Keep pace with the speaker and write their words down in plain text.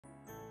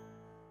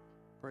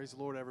Praise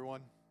the Lord,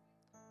 everyone.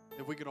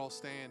 If we could all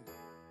stand.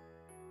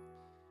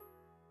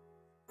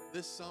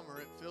 This summer,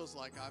 it feels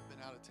like I've been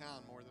out of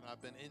town more than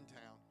I've been in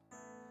town.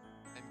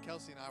 And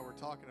Kelsey and I were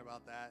talking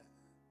about that,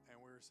 and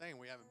we were saying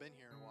we haven't been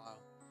here in a while.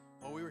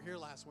 Well, we were here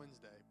last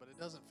Wednesday, but it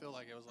doesn't feel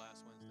like it was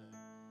last Wednesday.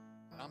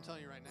 And I'm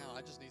telling you right now,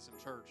 I just need some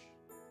church.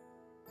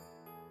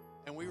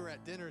 And we were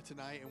at dinner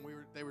tonight, and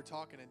they were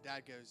talking, and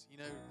Dad goes, you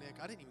know,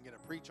 Nick, I didn't even get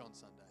to preach on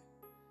Sunday.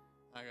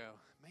 I go,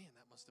 man,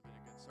 that must have been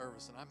a good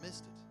service, and I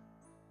missed it.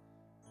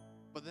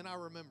 But then I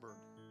remembered,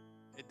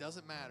 it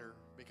doesn't matter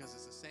because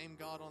it's the same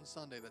God on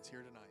Sunday that's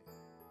here tonight.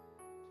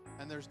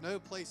 And there's no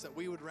place that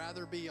we would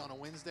rather be on a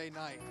Wednesday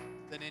night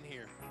than in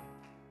here.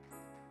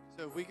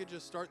 So if we could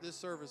just start this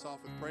service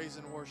off with praise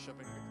and worship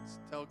and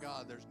tell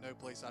God there's no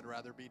place I'd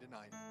rather be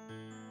tonight.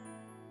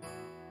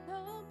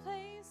 No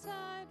place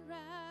I'd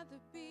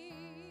rather be.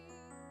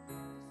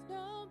 There's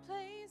no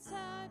place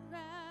I'd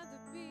rather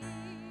be.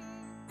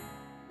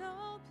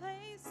 No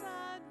place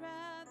I'd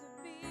rather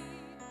be.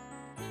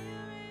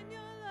 Here in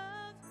your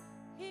love,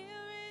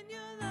 here in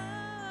your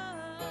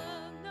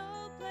love.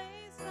 No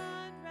place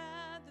I'd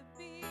rather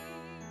be.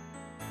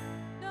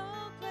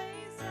 No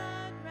place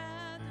I'd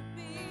rather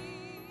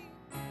be.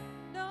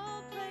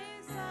 No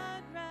place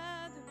I'd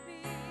rather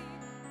be.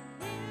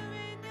 Here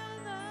in your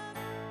love,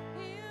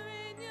 here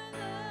in your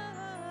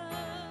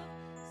love.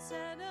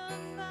 Set a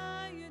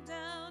fire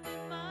down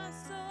in my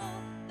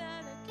soul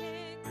that I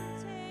can't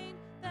contain,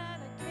 that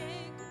I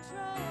can't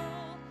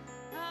control.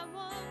 I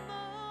want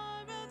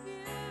more of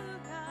you,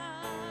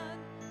 God.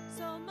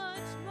 So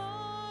much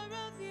more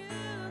of you,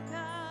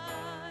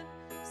 God.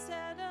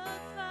 Set a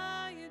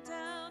fire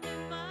down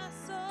in my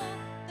soul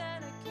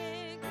that I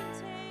can't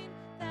contain,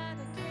 that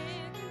I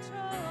can't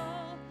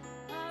control.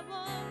 I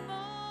want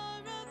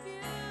more of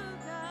you,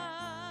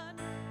 God.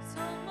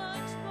 So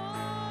much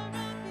more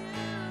of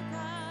you,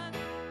 God.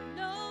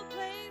 No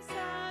place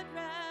I'd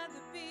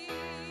rather be.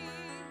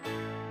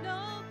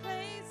 No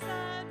place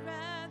I'd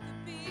rather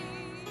be.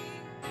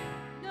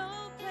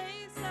 No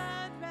place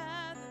I'd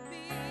rather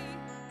be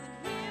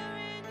than here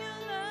in your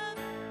love,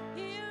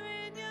 here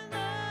in your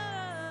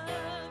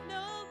love.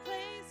 No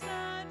place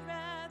I'd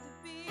rather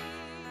be.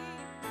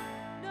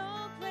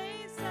 No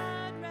place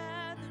I'd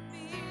rather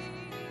be.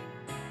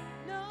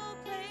 No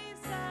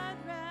place I'd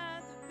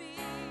rather be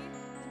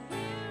than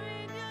here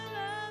in your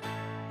love,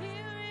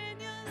 here in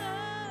your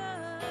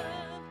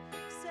love.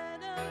 Set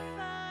a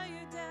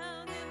fire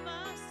down in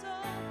my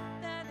soul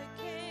that I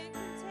can't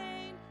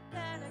contain,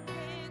 that I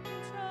can't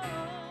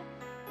control.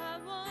 I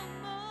want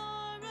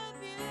more of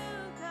you,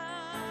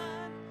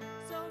 God.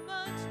 So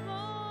much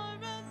more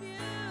of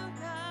you,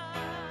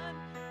 God.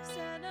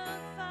 Set a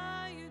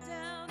fire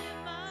down in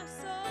my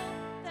soul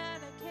that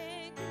I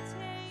can't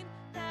contain,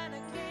 that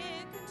I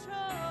can't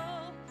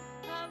control.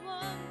 I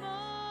want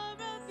more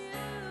of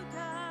you,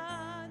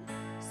 God.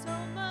 So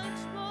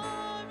much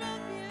more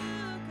of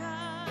you,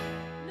 God.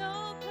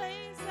 No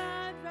place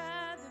I'd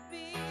rather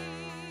be.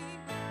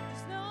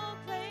 There's no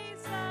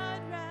place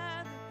I'd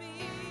rather be.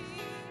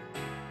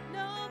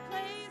 No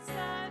place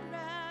I'd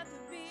rather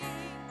be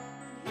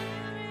than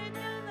here in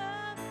your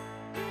love,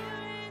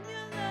 here in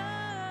your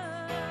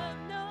love.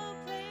 No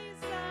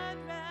place I'd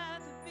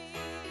rather be.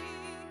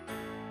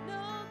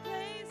 No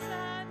place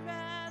I'd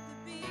rather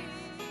be.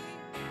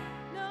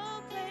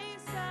 No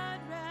place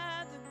I'd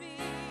rather be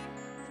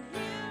than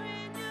here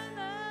in your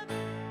love,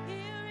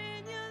 here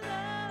in your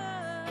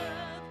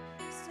love.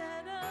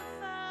 Set a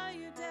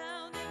fire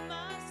down in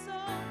my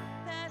soul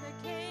that I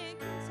can't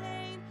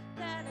contain,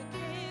 that I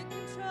can't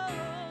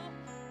control.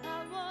 I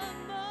want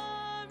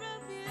more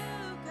of you,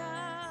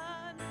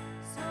 God.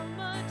 So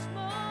much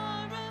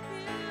more of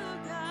you,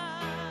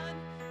 God.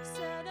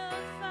 Set a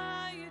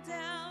fire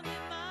down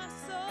in my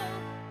soul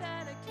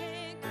that I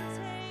can't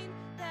contain,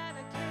 that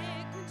I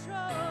can't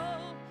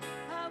control.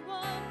 I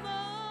want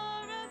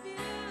more of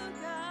you,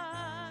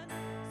 God.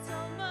 So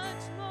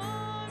much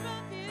more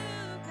of you,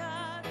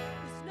 God.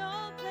 There's no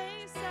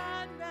place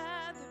I'd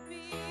rather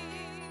be.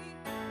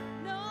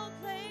 No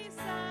place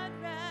I'd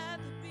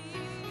rather be.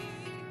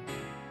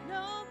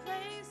 No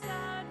place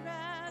I'd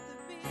rather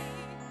be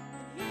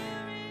than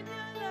here in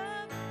your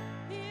love,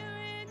 here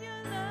in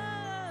your love.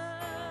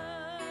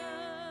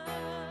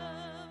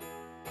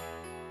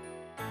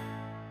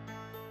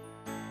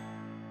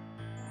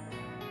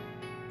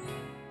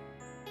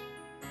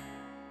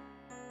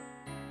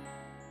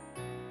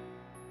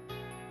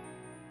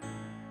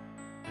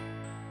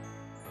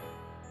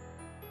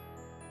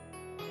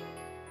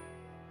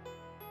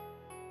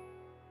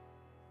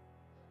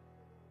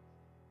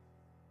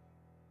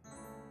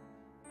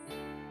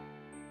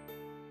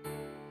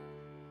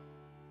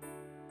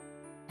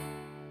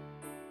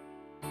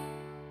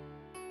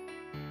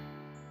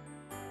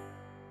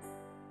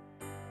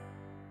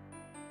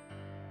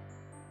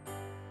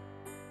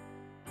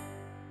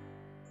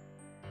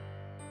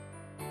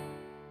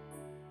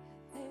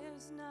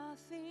 There's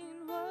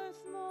nothing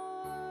worth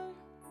more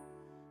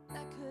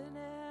that could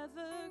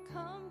ever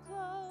come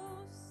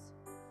close.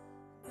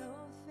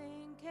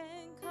 Nothing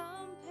can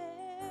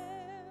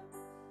compare.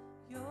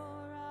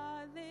 You're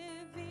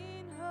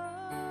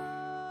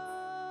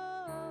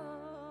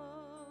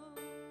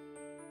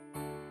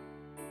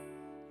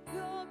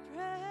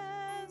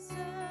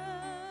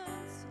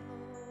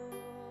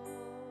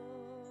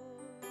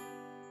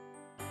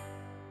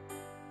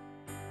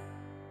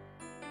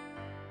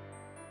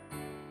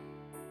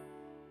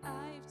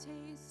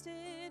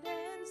tasted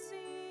and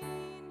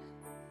seen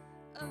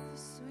of the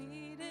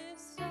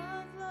sweetest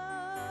of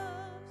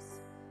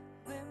loves,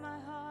 where my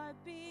heart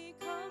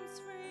becomes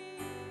free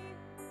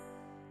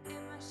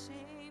and my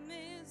shame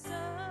is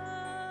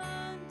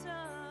undone.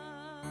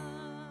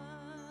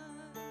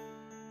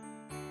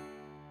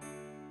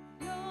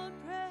 Your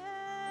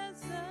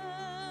presence,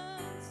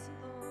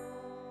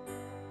 Lord.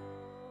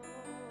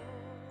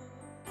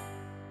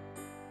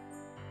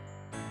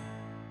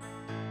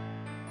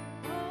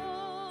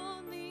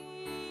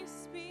 Holy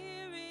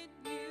Spirit,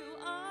 you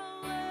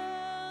are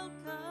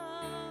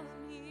welcome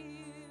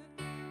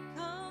here.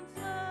 Come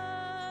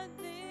flood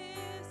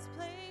this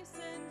place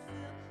and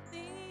fill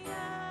the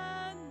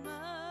atmosphere.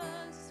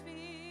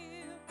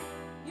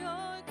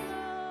 Your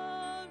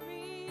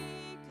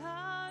glory,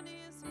 God,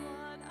 is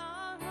what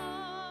our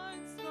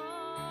hearts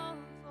long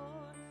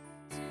for,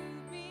 to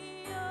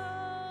be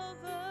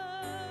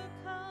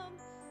overcome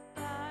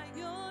by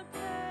your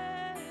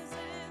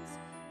presence,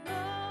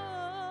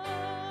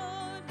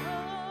 Lord.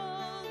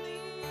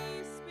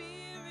 Holy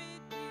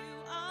Spirit,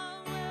 you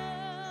are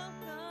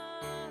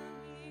welcome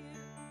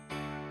here.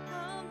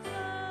 Come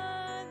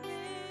flood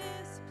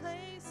this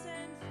place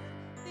and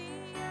fill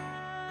the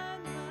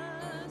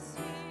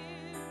atmosphere.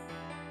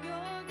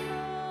 Your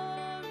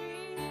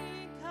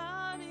glory,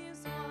 God,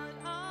 is what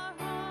our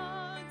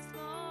hearts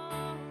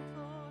long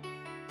for,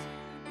 to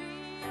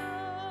be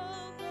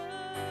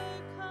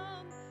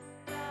overcome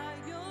by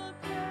your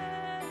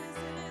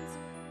presence,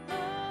 Lord.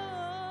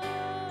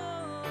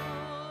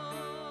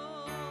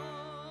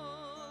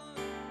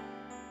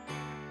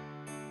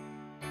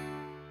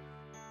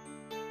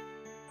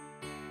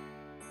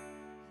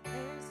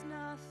 There's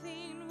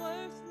nothing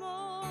worth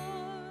more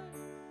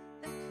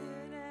that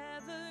could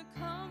ever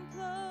come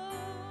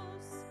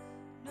close.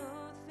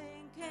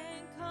 Nothing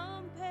can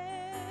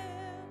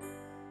compare.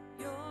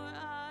 You're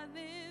our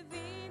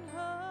living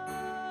hope.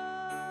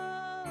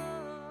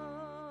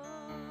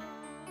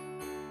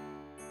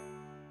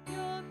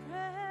 Your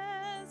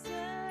presence,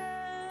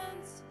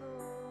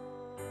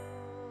 Lord.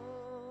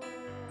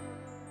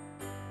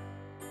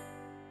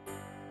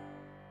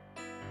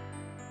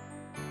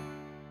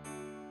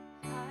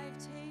 I've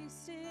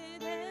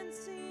tasted and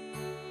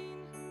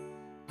seen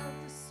of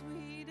the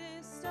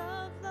sweetest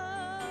of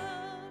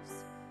loves,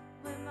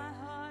 when my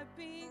heart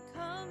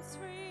becomes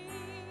free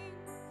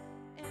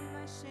and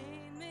my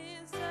shame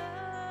is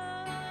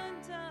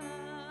undone.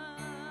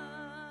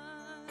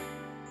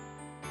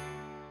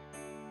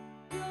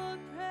 Your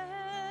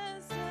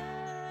presence,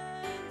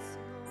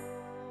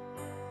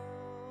 Lord.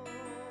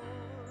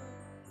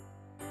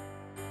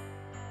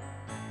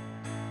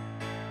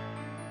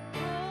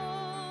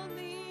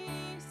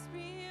 Holy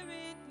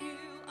Spirit,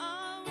 you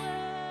are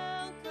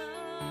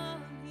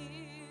welcome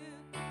here.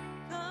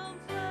 Come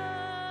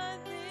flood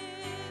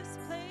this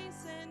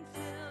place and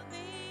fill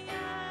the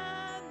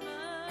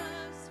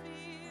atmosphere.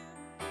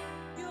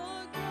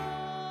 Your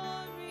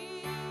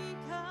glory,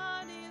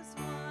 God, is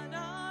what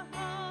our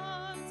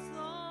hearts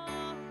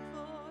long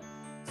for,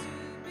 to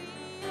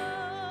be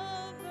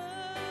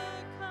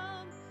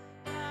overcome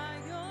by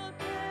your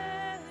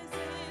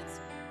presence,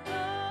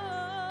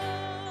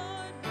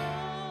 Lord.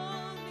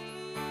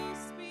 Holy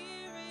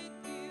Spirit,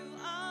 you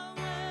are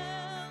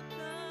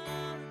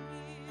welcome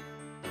here.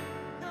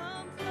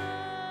 Come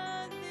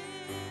flood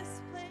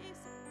this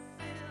place and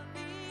fill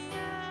the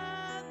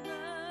atmosphere.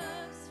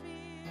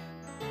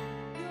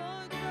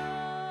 Your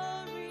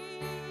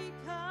glory,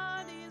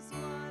 God, is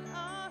what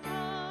our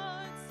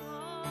hearts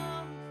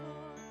long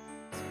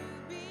for, to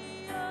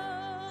be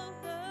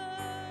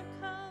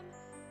overcome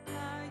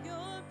by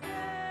your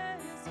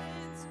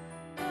presence,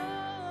 Lord.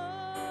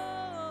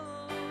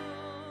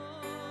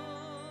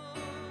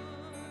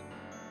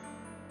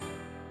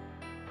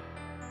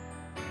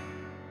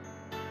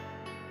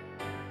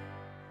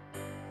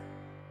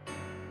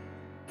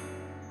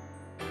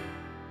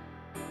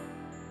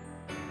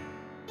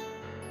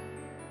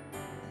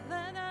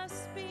 Let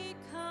us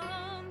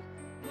become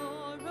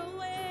more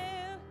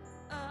aware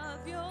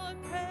of your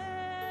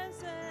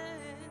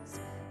presence.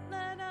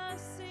 Let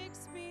us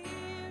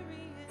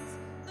experience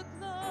the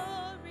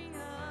glory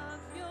of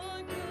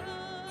your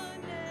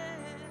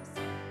goodness.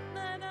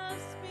 Let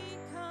us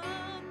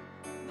become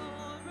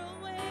more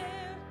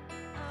aware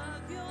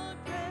of your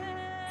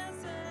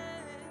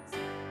presence.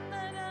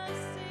 Let us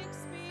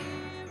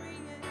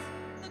experience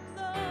the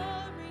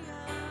glory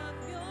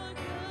of your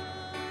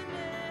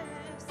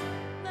goodness.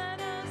 Let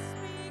us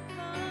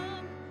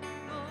become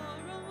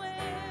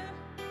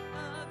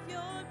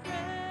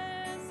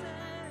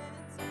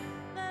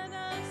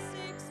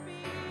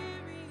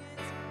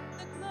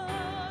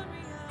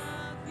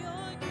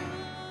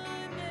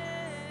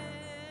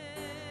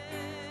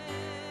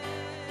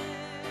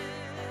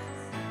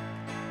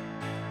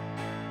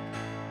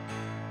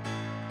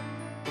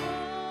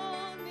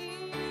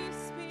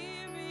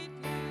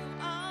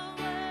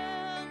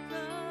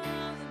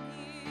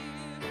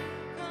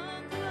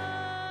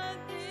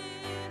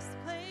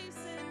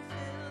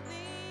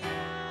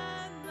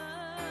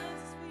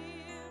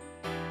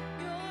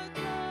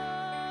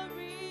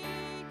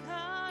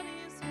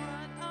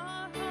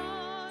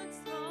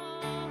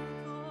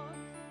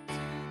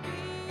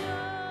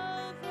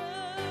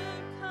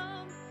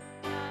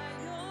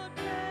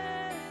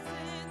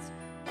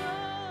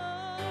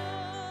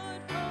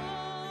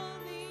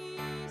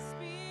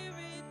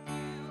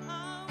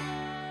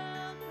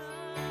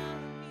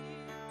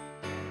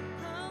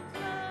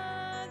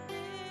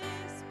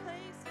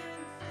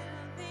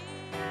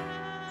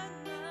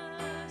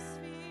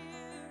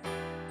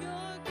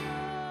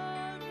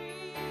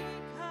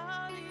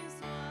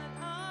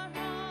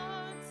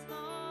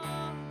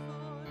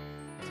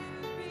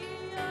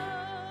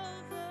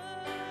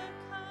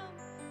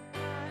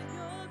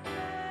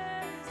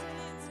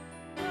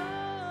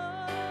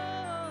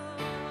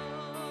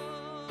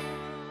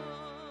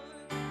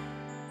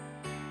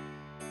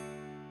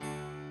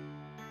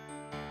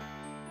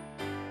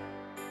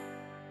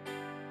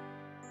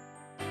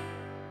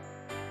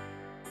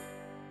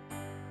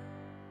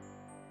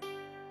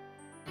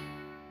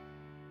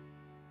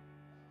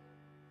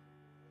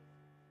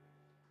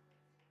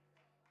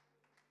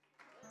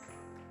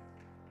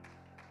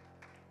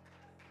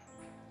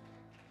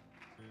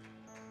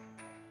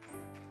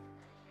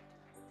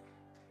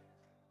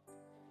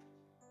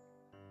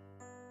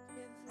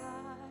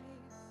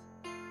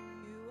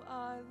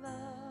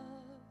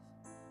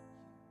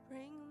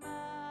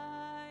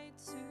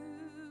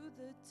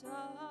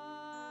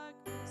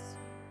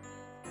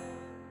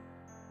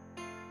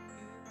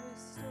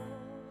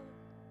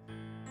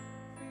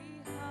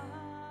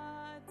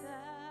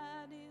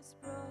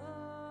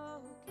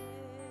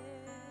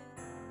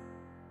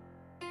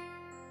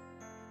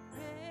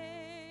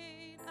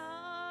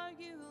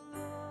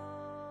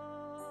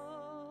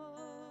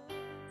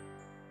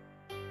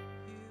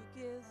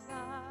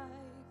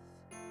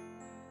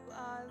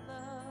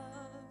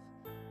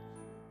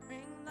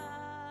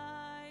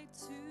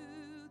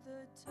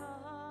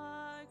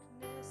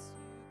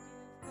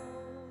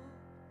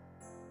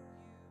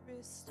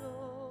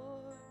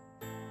restore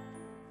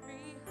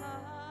every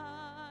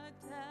heart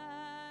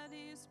that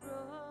is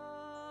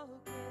broken.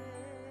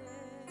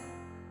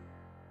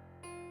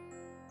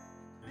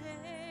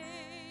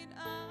 Great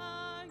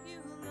are you,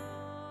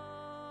 Lord.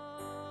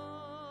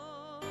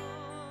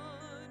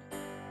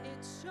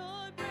 It's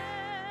your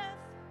breath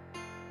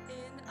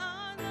in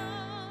our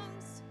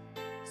lungs,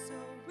 so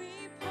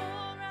we pour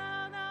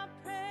out our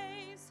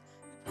praise.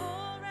 We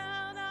pour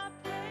out our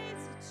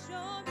praise. It's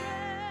your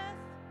breath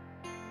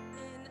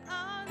in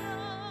our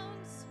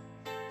lungs,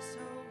 so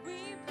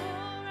we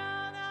pour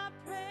out our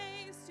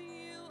praise to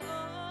you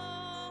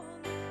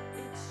only.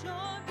 It's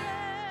your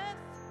breath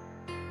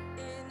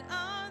in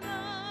our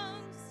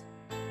lungs,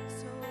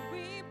 so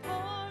we pour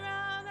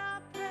out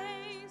our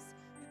praise.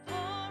 We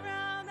pour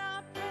out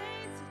our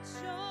praise. It's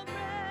your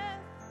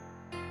breath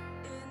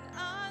in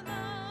our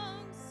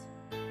lungs,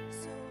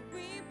 so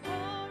we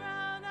pour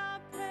out our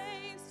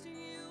praise to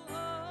you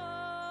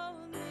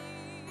only.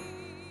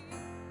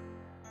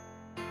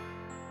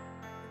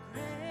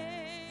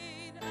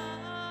 Great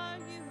are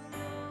you,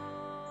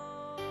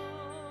 Lord.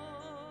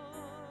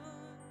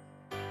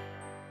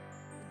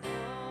 And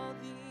all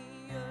the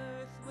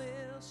earth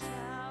will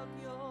shout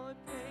your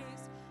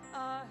praise.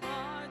 Our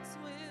hearts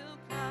will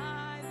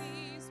cry,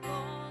 these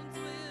bones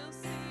will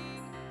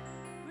sing.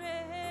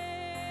 Great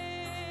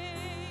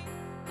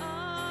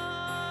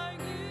are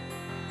you,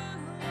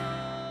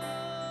 Lord.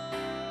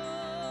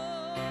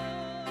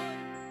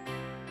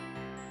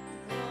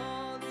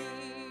 All the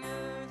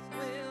earth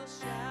will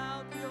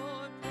shout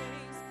your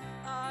praise.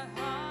 Our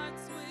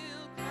hearts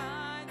will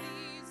cry,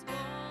 these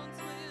bones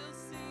will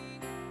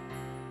sing.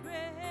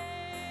 Great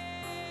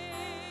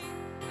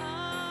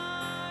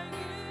are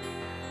you,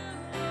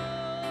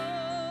 Lord.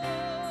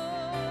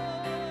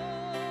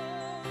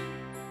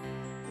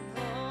 And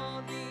all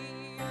the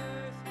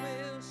earth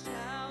will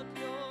shout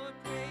your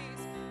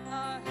praise.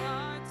 Our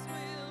hearts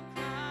will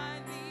cry,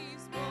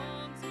 these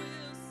bones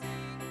will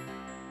sing.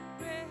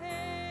 Great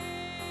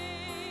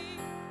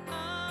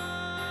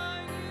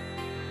are you,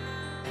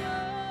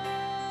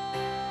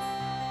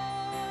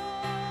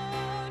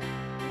 Lord.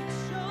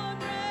 It's your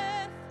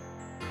breath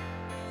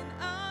in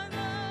our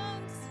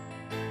lungs,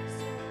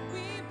 so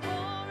we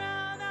pour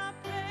out our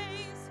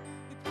praise.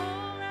 We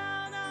pour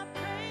out our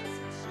praise.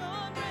 It's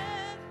your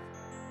breath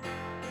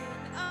in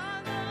our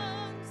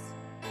lungs,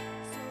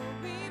 so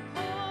we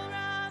pour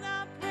out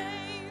our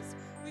praise.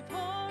 We pour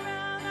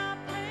out our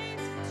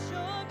praise. It's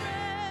your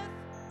breath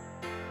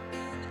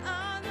in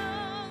our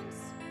lungs,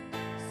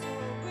 so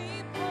we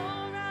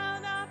pour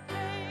out our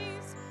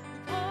praise. We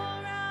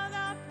pour out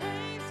our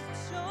praise.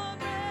 It's your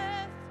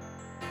breath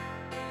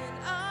in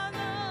our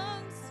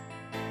lungs,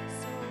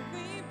 so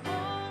we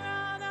pour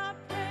out our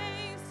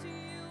praise to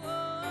you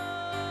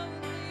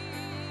only.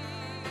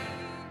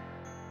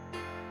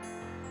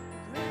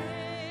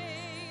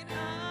 Great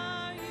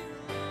are you,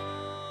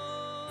 Lord.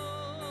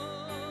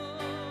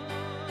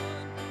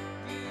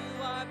 You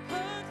are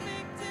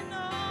perfect in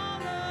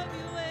all of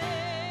your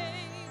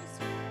ways.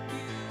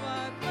 You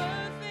are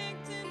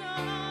perfect in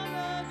all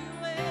of your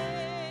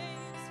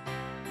ways.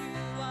 You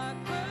are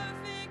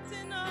perfect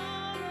in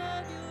all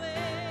of your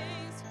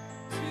ways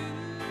to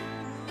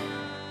us.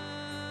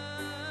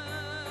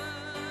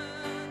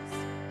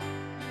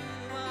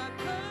 You are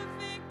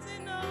perfect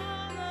in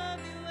all of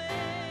your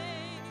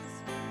ways.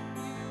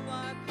 You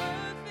are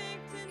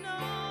perfect in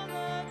all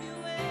of your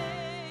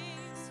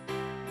ways.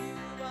 You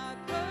are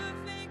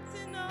perfect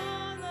in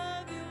all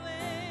of your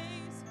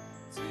ways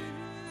to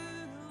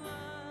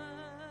us.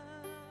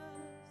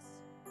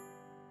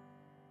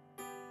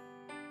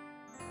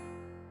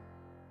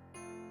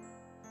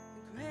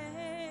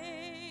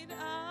 Great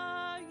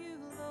are you,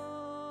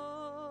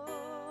 Lord.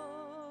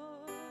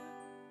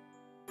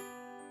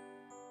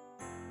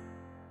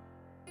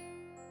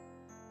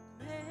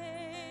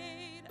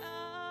 Great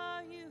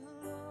are you,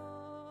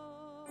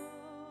 Lord.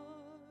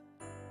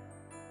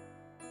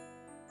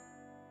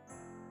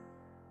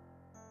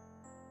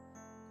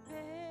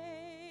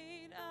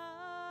 Great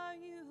are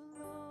you,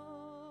 Lord.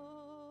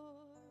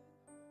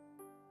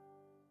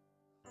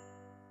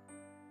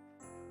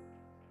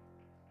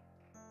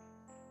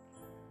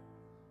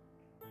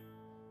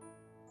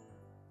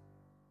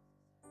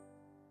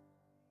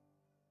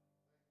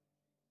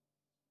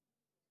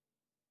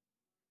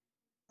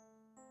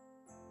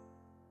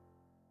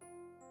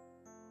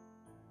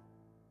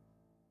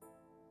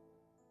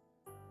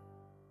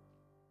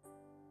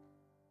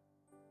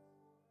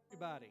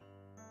 Everybody.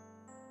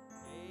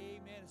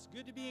 Amen. It's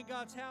good to be in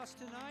God's house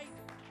tonight.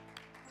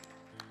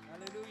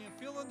 Hallelujah. And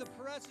feeling the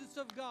presence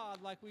of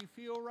God like we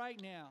feel right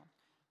now.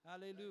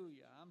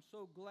 Hallelujah. I'm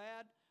so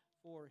glad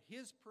for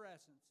His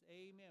presence.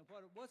 Amen.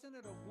 Wasn't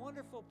it a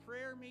wonderful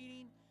prayer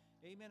meeting?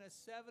 Amen. At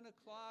 7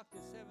 o'clock to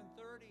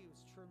 7:30. It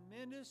was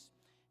tremendous.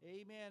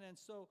 Amen. And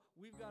so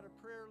we've got a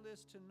prayer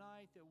list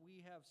tonight that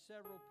we have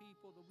several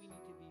people that we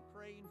need to be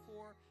praying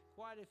for.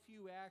 Quite a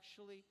few,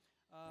 actually.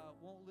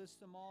 Won't list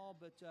them all,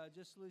 but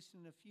just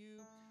listing a few.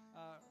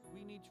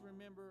 We need to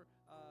remember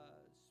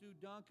Sue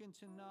Duncan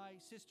tonight,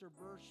 Sister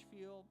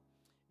Birchfield.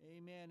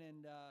 Amen. Amen.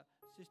 And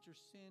Sister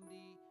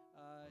Cindy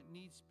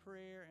needs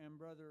prayer, and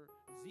Brother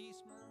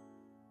Ziesmer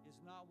is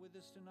not with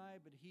us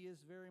tonight, but he is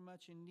very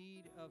much in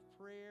need of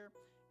prayer.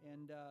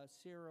 And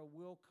Sarah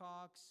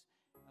Wilcox,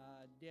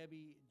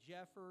 Debbie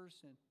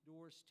Jeffers, and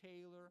Doris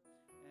Taylor,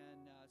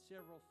 and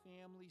several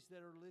families that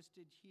are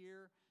listed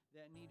here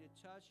that need a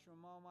touch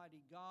from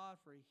Almighty God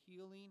for a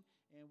healing.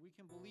 And we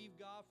can believe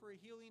God for a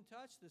healing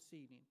touch this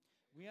evening.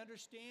 We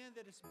understand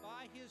that it's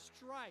by His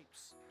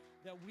stripes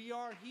that we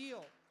are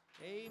healed.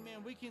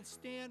 Amen. We can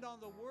stand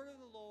on the word of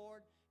the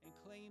Lord and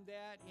claim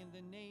that in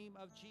the name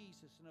of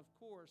Jesus. And of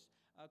course,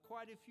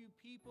 quite a few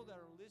people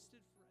that are listed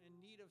in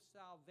need of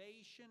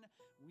salvation.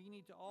 We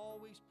need to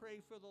always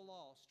pray for the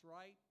lost,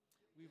 right?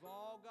 We've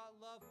all got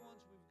loved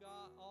ones. We've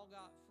all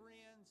got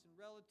friends and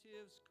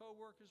relatives,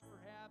 co-workers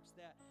perhaps,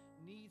 that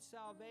need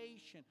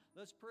salvation.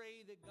 Let's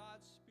pray that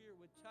God's Spirit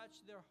would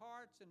touch their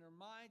hearts and their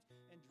minds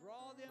and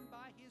draw them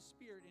by His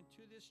Spirit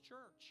into this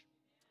church.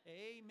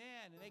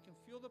 Amen. And they can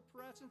feel the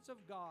presence of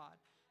God.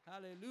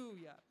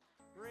 Hallelujah.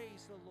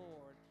 Praise the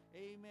Lord.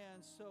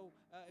 Amen. So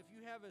if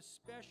you have a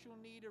special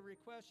need or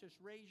request,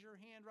 just raise your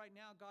hand right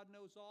now. God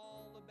knows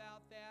all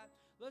about that.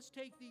 Let's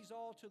take these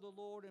all to the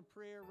Lord in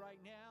prayer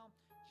right now.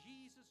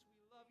 Jesus,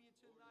 we love you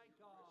tonight,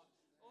 God.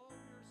 Oh,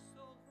 we're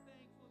so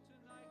thankful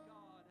tonight,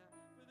 God,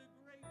 for the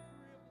great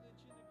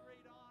privilege and the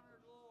great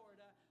honor, Lord,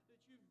 that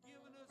you've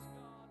given us,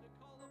 God, to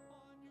call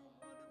upon your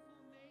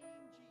wonderful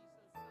name,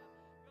 Jesus.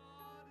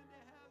 God, and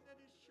to have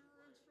that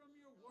assurance from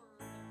your word.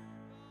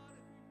 God,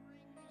 if we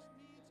bring these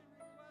needs and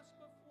requests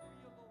before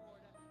you,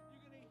 Lord,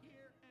 you're going to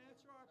hear and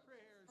answer our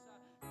prayers.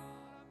 God,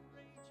 I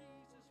pray,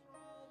 Jesus, for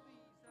all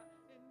these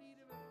in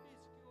need of a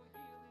physical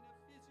healing, a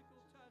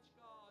physical touch,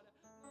 God.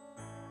 Lord,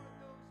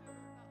 those that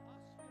are in the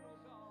hospital,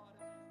 God.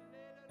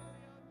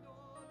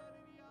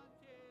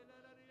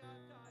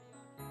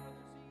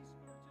 Brother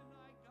Ziesmer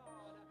tonight,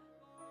 God.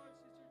 Lord,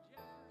 Sister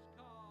Jeffers,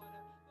 God.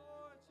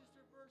 Lord,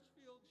 Sister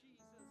Birchfield,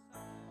 Jesus.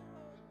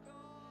 Oh,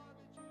 God,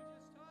 that you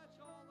just touch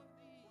all of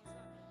these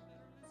that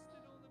are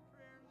listed on the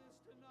prayer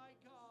list tonight,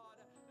 God.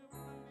 And we're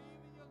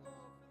believing you,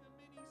 Lord, for the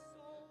many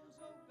souls,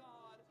 oh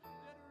God,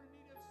 that are in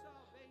need of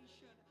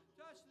salvation.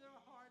 Touch their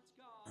hearts,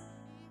 God.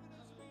 Even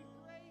as we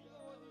pray,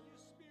 Lord, that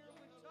your Spirit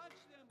would touch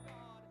them,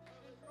 God,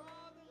 and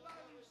draw them by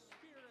your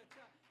Spirit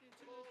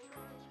into the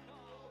church,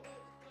 God.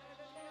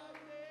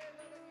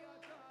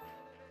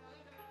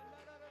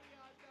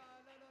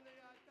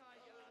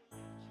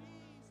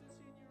 Jesus,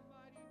 in your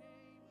mighty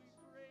name we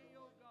pray,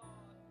 oh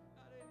God.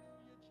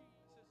 Hallelujah,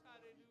 Jesus.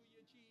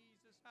 Hallelujah,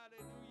 Jesus.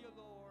 Hallelujah,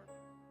 Lord.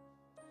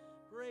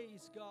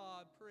 Praise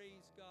God.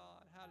 Praise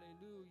God.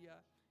 Hallelujah.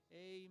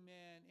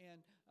 Amen.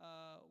 And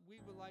we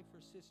would like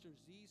for Sister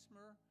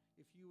Ziesmer,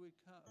 if you would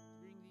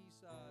bring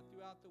these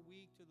throughout the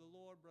week to the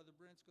Lord. Brother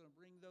Brent's going to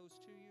bring those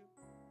to you.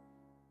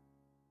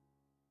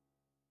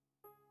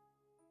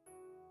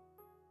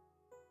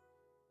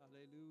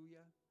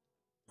 Hallelujah.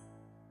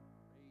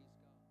 Praise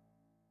God.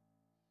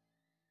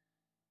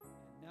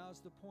 And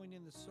now's the point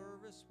in the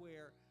service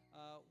where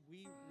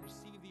we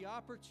receive the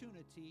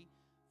opportunity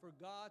for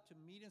God to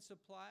meet and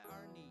supply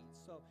our needs.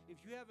 So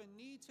if you have a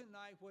need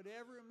tonight,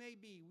 whatever it may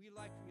be, we'd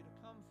like for you to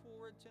come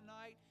forward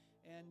tonight,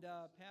 and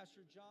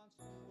Pastor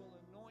Johnston will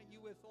anoint you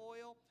with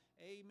oil.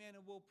 Amen.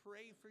 And we'll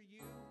pray for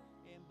you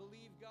and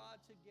believe God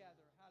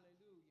together.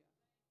 Hallelujah.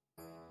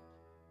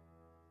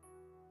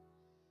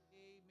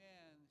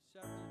 Amen.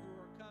 Several who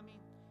are coming.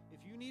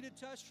 If you need a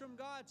touch from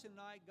God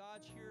tonight,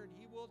 God's here and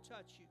He will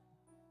touch you.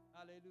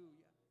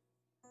 Hallelujah.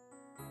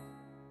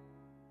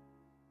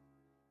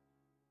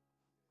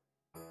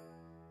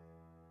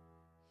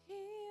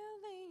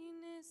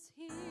 Healing is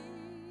here.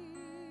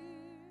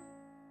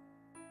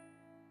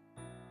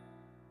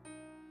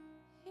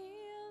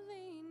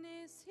 Healing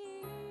is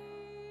here.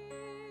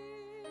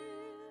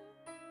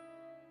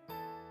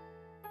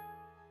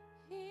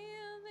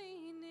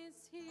 Healing is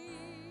here.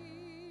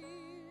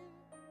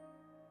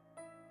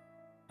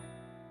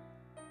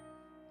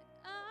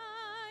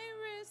 I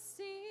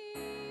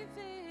receive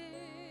it.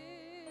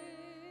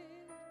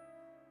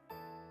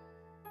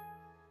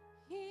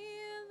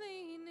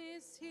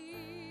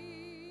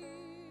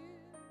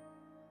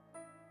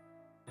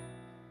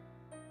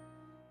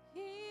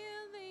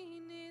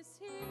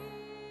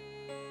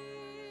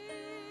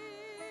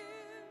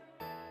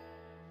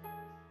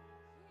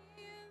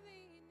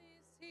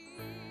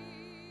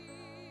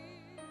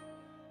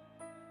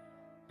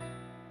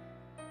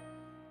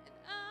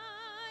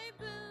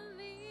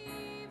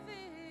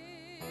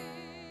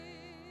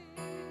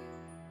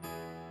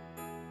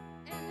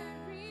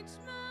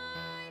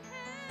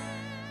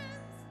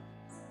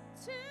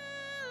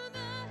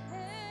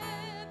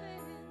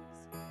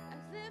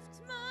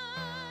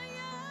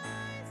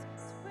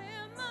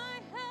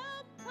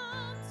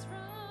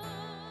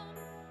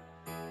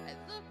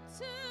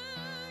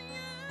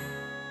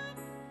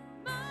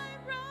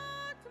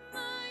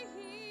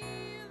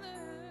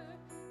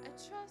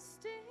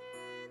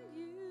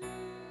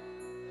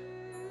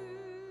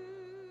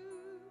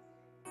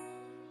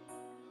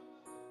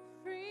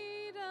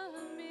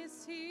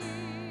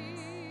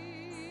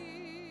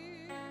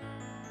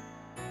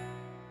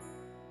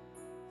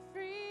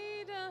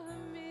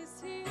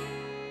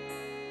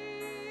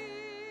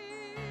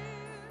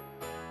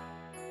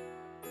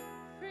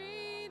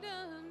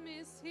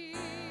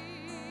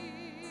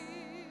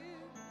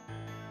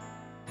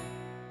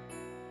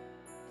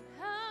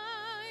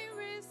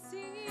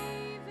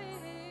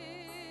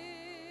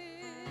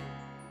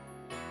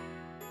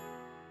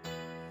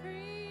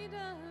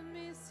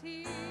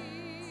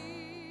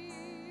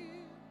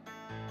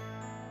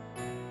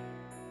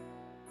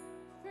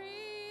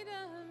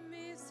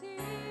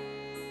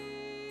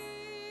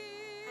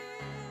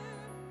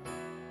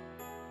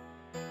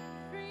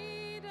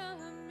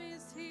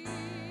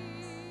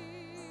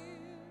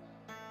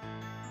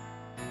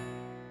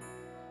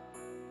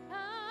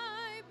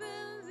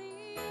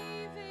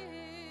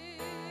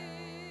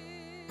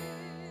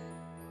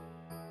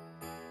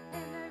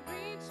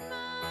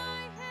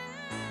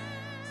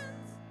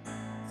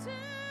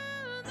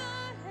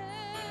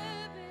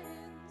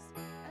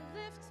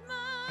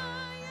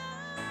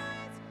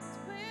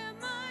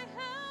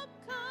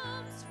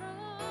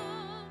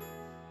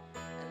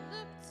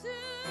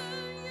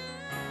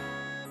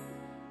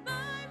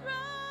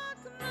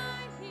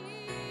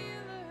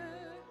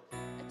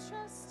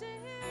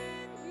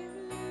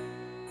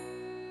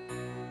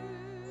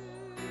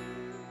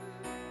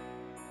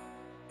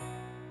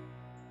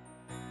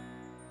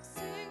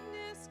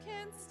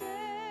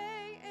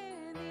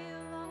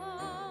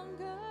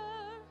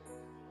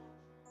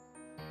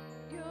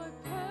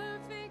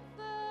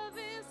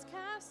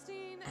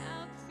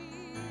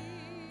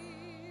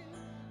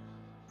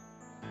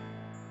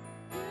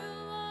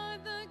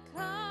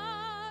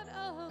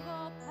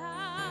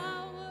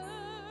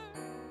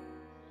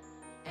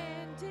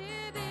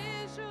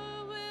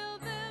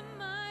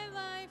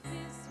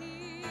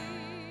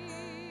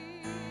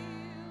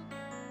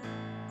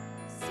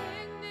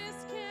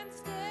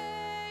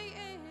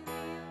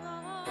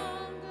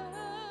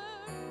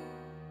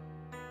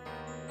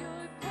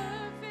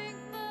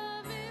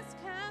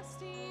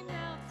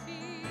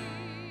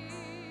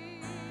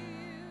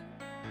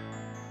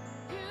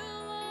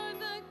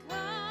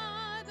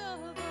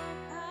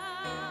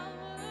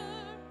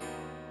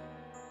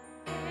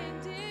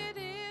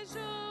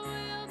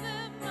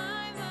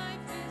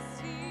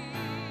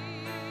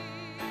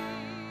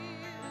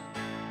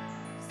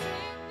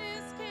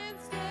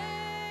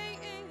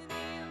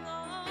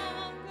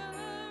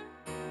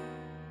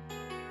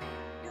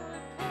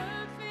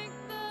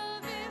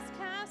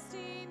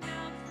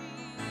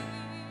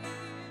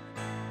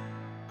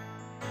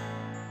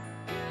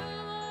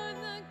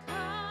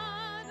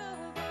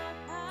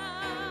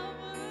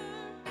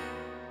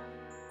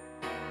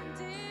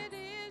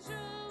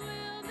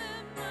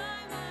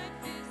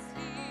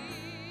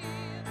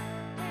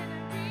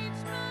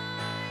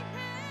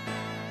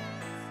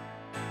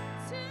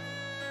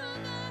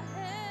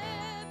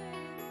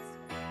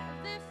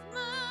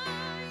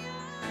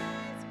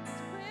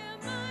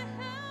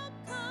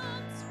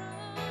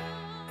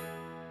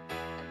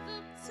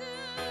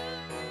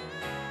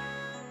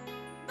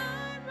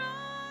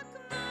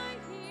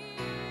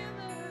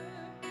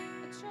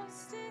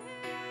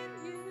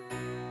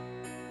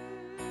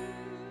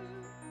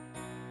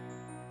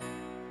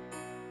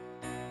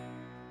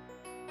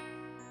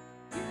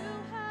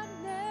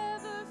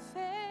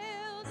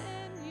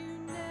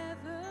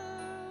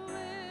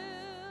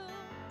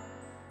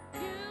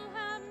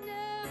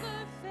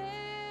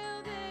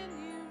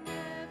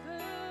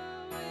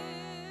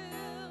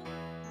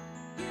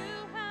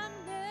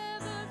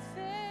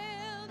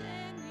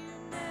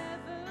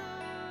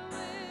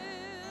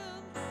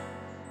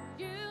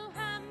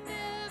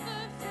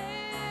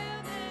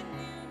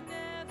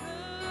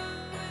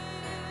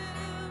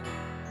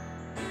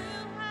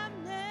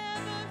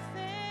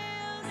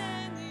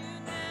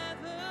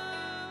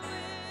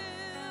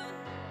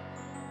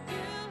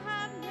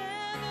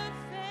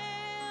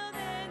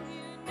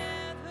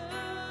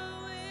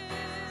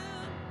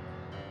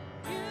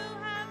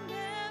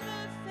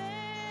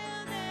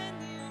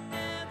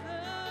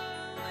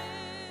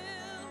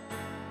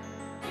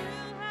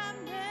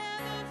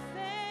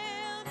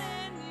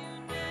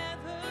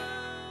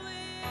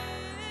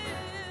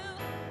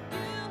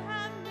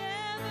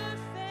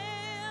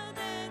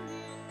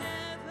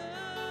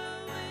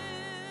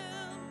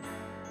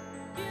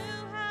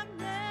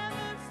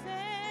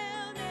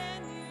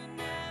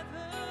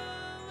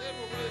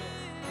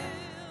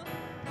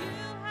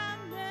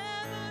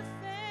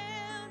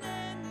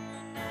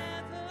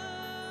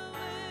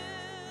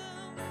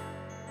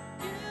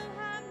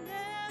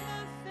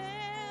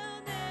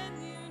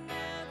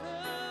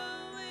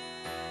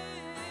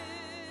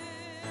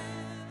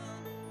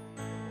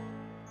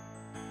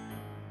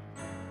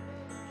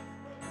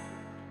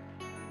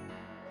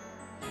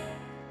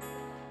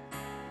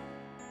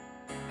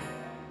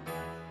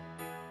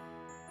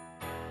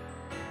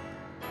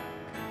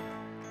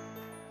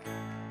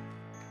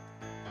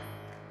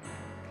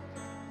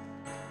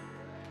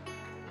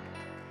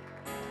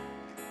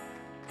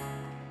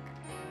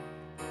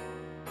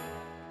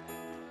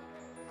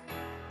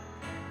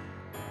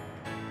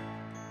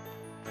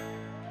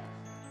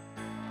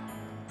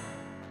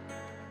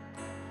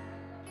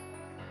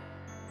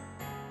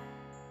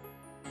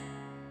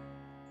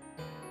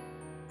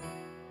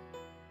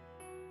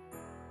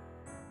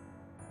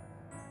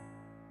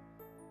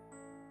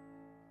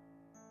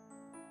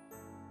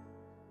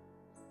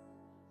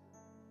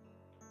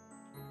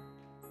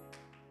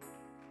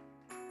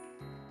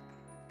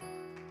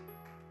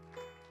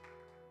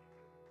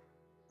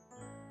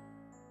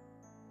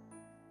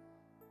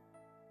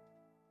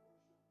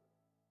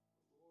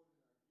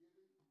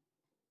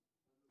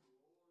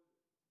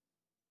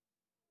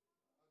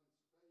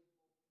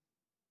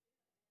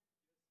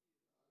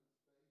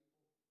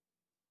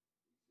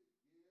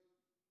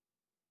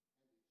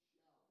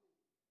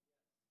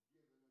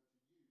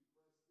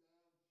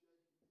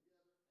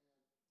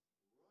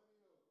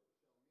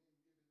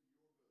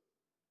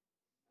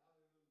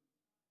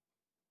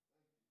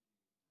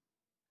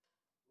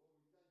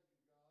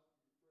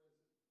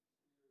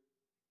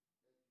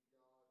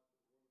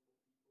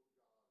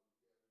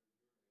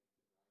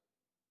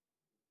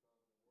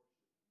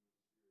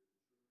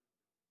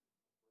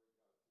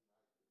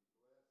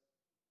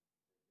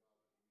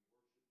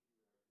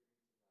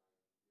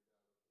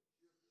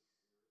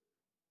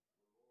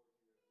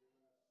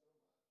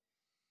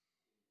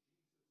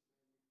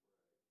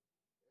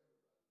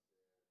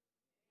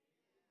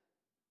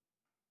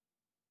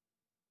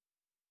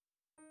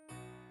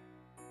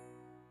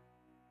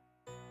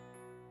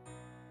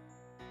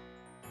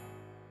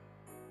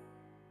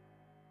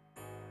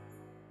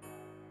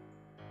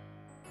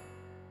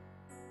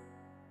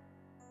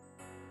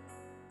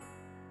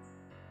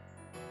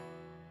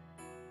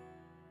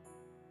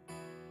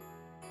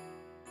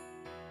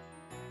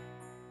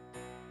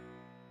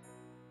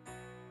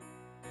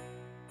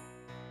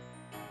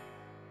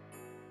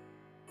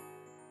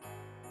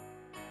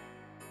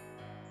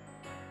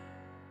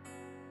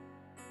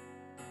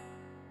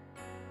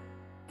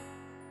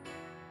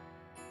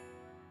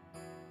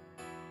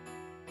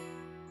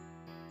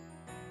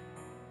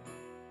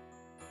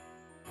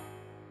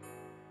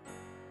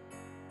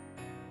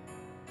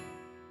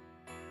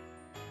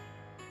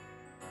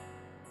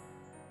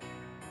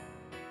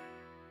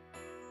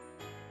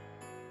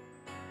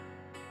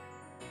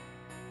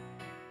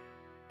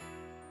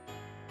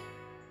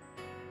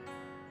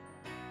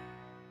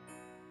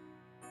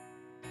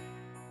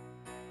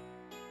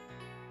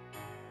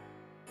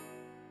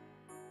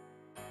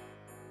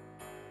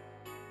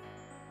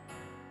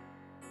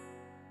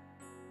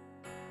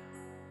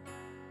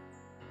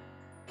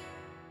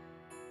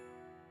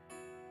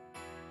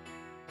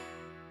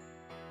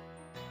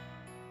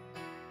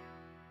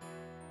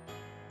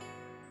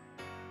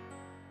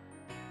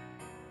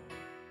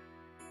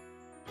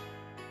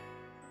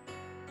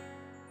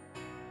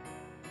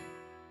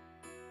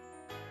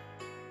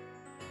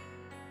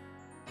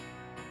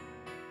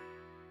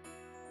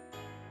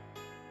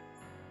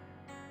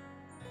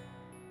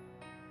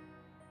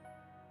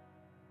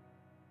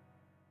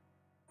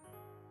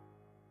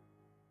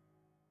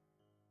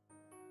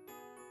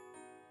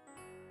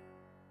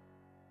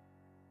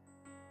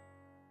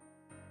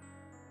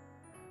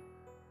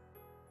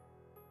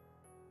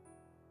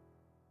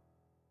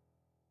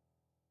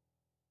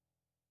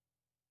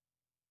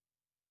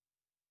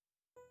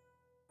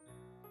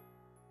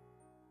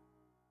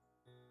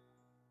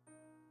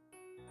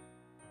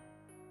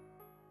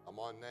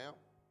 on now.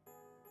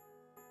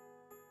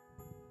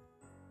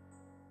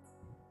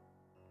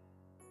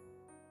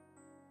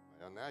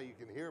 Well, now you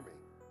can hear me.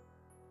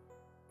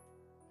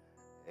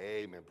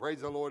 Amen. Praise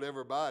the Lord,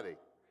 everybody.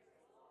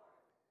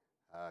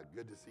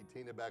 Good to see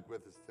Tina back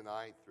with us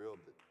tonight. Thrilled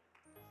that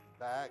she's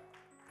back.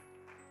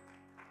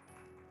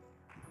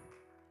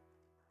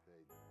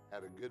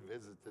 Had a good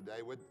visit today.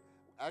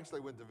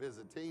 Actually went to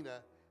visit Tina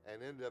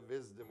and ended up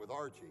visiting with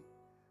Archie,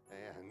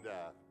 and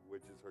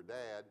which is her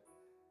dad,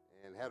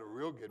 and had a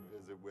real good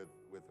visit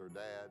with her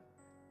dad.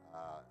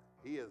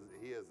 He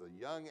is a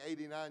young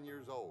 89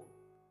 years old.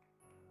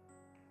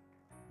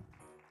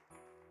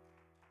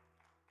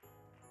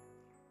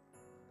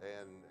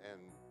 And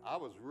I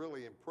was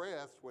really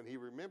impressed when he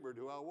remembered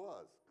who I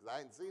was, because I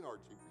hadn't seen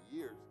Archie for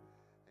years,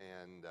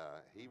 and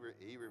he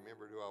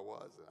remembered who I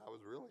was, and I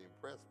was really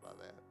impressed by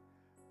that.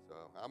 So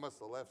I must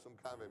have left some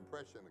kind of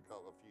impression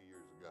a few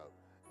years ago.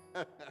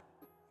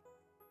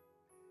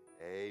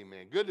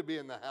 Amen. Good to be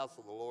in the house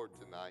of the Lord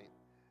tonight.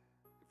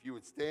 If you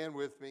would stand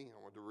with me,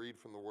 I want to read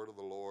from the word of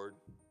the Lord.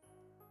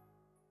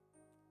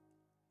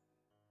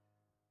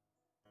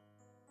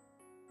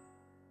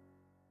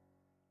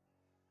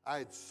 I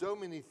had so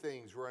many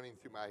things running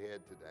through my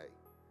head today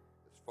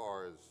as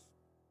far as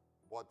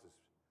what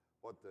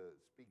to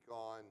speak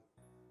on,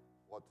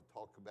 what to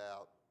talk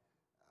about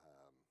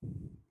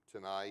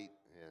tonight,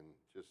 and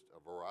just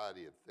a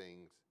variety of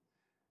things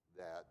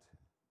that,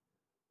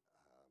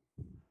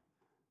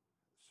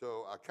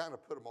 so I kind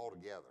of put them all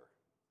together.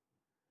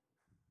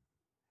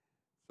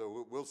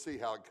 So we'll see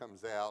how it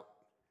comes out.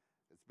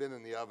 It's been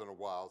in the oven a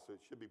while, so it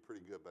should be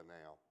pretty good by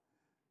now.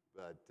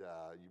 But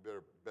you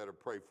better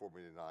pray for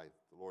me tonight.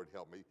 The Lord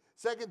help me.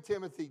 2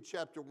 Timothy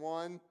chapter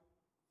 1 and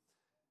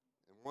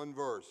one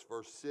verse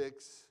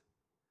 6.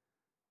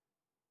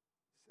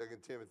 2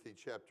 Timothy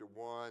chapter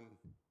 1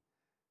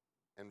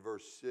 and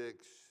verse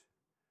 6.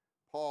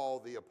 Paul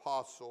the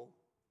apostle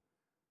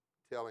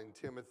telling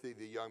Timothy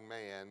the young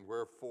man,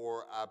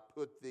 wherefore I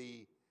put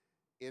thee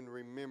in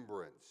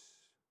remembrance.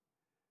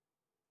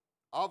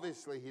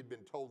 Obviously, he'd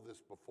been told this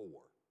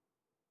before.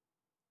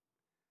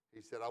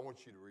 He said, I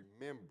want you to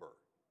remember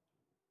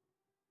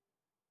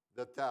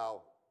that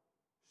thou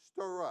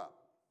stir up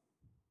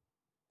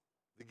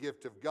the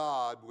gift of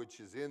God which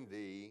is in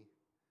thee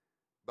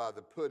by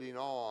the putting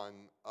on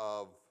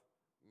of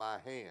my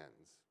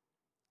hands.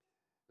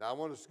 Now, I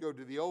want us to go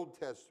to the Old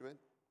Testament,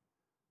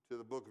 to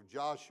the book of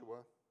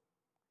Joshua,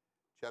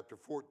 chapter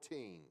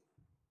 14.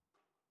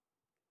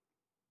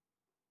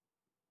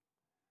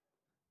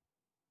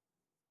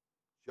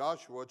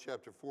 Joshua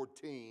chapter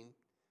 14.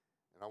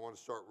 And I want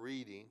to start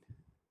reading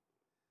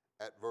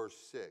at verse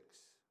 6.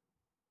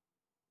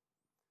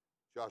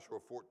 Joshua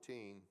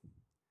 14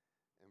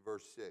 and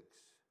verse 6.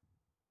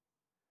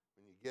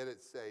 When you get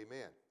it, say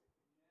amen.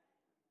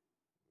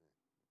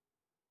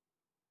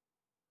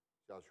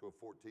 Joshua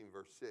 14,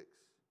 verse 6.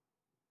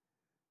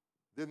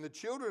 Then the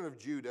children of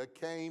Judah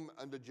came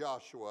unto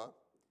Joshua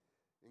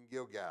in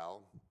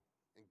Gilgal,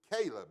 and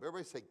Caleb,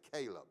 everybody say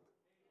Caleb,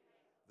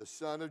 the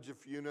son of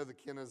Jephunneh the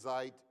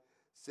Kenizzite,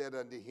 said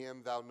unto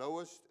him, Thou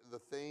knowest the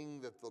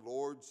thing that the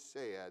Lord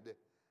said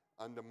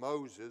unto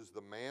Moses,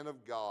 the man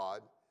of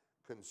God,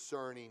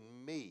 concerning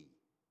me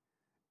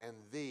and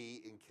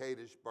thee in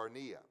Kadesh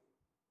Barnea.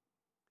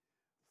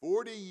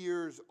 40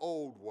 years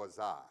old was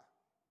I,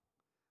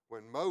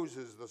 when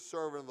Moses, the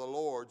servant of the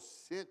Lord,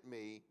 sent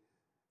me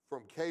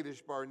from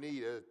Kadesh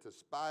Barnea to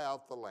spy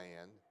out the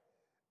land,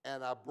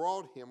 and I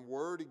brought him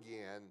word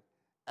again,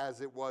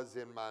 as it was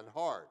in mine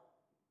heart.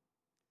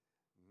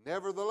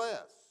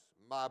 Nevertheless,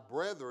 my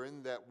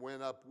brethren that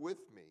went up with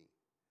me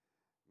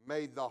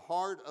made the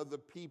heart of the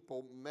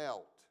people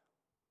melt,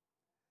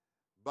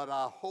 but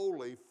I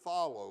wholly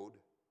followed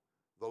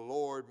the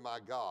Lord my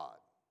God.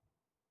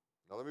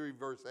 Now let me read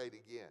verse 8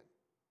 again.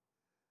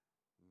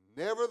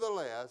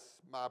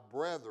 Nevertheless, my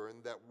brethren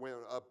that went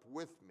up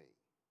with me,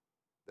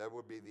 that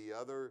would be the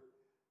other,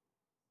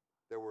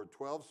 there were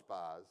 12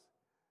 spies,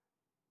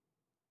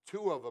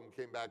 2 of them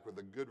came back with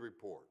a good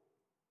report.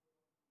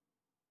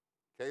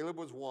 Caleb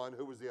was one.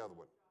 Who was the other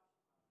one?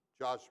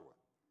 Joshua.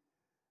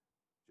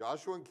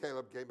 Joshua and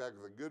Caleb came back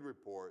with a good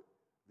report.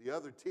 The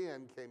other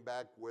 10 came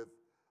back with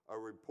a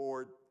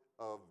report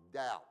of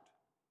doubt,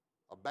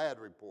 a bad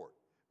report.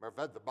 Matter of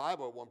fact, the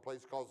Bible at one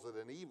place calls it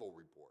an evil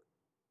report.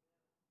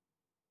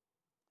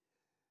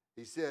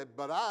 He said,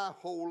 but I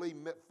wholly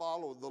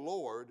followed the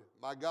Lord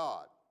my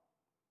God.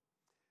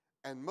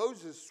 And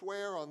Moses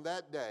sware on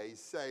that day,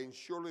 saying,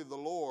 surely the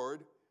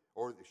Lord,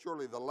 or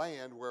surely the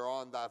land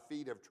whereon thy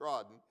feet have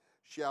trodden,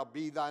 shall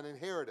be thine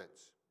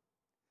inheritance,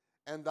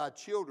 and thy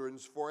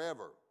children's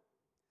forever,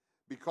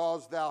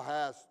 because thou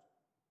hast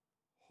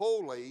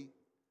wholly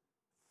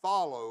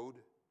followed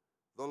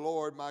the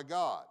Lord my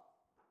God.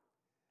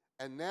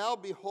 And now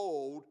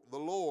behold, the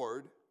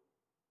Lord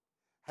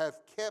hath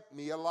kept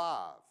me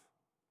alive,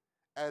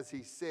 as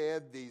he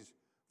said, these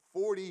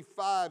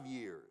 45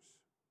 years,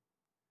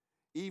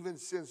 even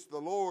since the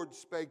Lord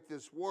spake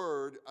this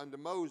word unto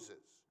Moses.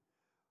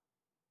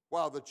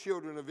 while the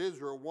children of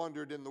Israel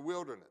wandered in the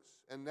wilderness.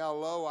 And now,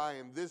 lo, I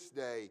am this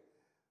day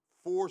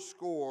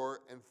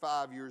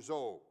 85 years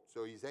old.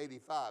 So he's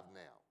 85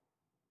 now.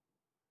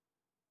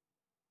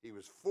 He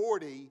was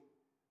 40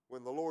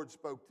 when the Lord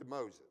spoke to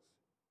Moses.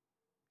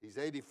 He's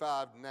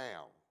 85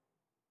 now.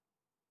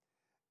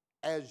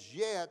 As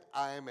yet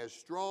I am as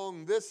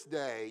strong this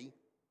day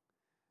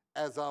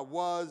as I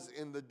was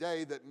in the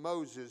day that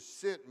Moses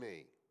sent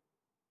me.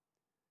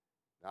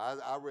 Now,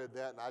 I read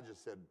that and I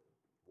just said,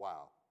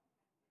 wow.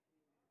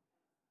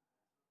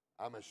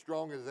 I'm as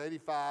strong as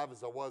 85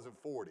 as I was at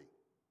 40.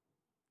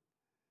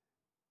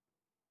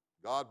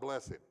 God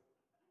bless him.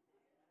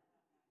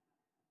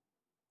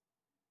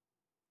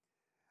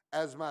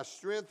 As my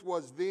strength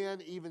was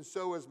then, even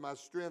so is my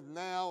strength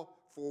now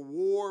for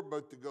war,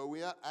 both to go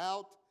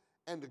out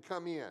and to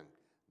come in.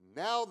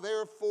 Now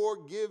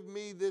therefore give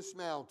me this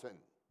mountain,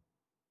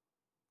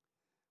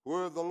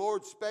 where the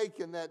Lord spake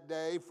in that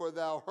day, for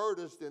thou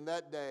heardest in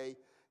that day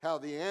how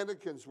the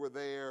Anakims were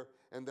there,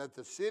 and that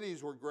the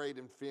cities were great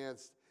and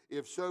fenced.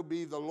 If so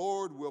be the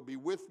Lord will be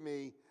with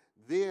me,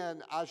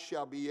 then I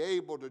shall be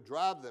able to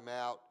drive them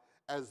out,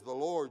 as the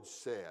Lord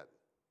said.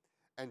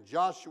 And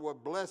Joshua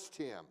blessed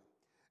him,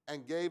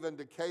 and gave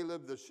unto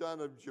Caleb the son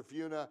of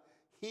Jephunneh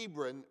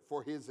Hebron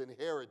for his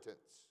inheritance.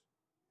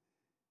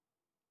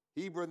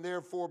 Hebron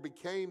therefore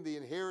became the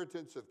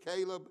inheritance of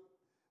Caleb,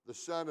 the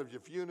son of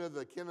Jephunneh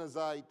the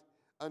Kenizzite,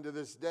 unto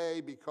this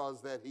day,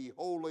 because that he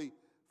wholly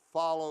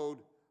followed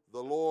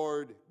the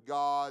Lord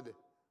God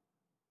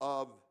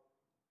of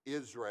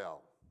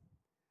Israel.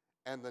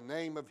 And the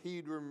name of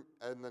Hebron,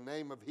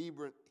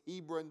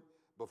 Hebron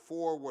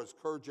before was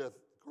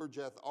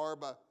Kirjath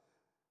Arba,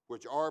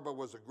 which Arba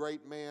was a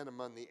great man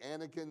among the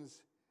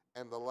Anakims,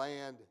 and the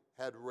land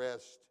had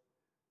rest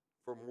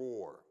from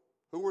war.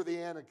 Who were the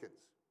Anakims?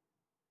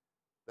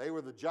 They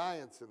were the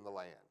giants in the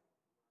land.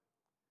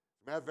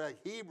 As a matter of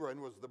fact,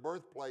 Hebron was the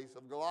birthplace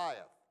of Goliath.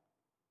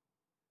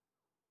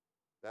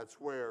 That's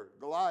where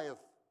Goliath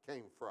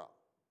came from.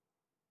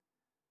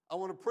 I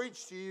want to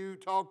preach to you,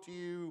 talk to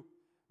you,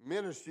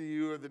 minister to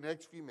you in the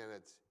next few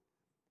minutes.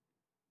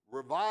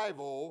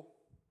 Revival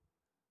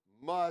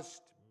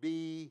must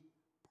be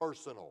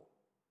personal.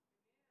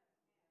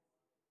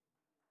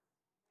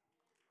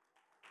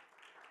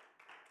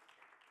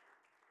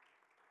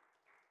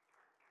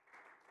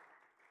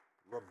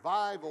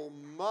 Revival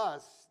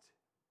must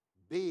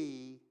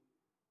be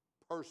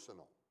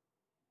personal.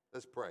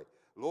 Let's pray.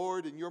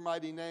 Lord, in your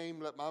mighty name,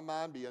 let my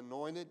mind be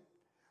anointed.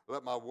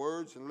 Let my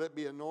words and lip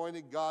be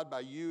anointed, God,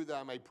 by you, that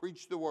I may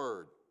preach the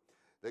word.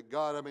 That,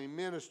 God, I may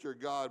minister,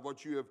 God,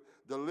 what you have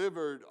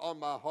delivered on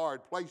my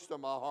heart, placed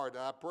on my heart.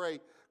 And I pray,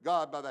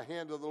 God, by the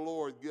hand of the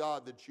Lord,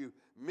 God, that you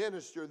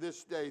minister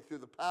this day through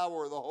the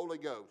power of the Holy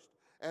Ghost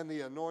and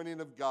the anointing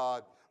of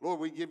God. Lord,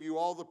 we give you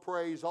all the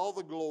praise, all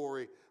the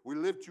glory. We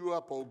lift you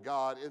up, oh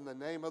God, in the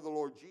name of the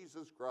Lord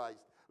Jesus Christ.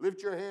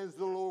 Lift your hands to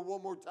the Lord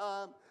one more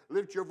time.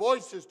 Lift your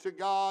voices to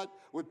God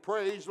with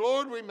praise.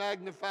 Lord, we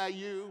magnify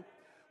you.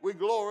 We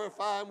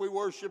glorify and we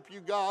worship you,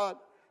 God.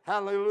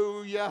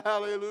 Hallelujah,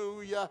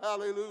 hallelujah,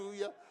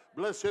 hallelujah.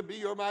 Blessed be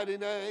your mighty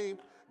name.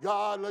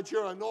 God, let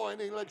your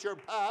anointing, let your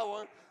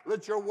power,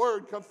 let your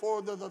word come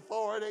forth with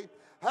authority.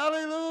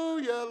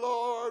 Hallelujah,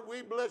 Lord.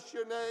 We bless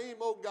your name,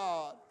 oh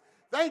God.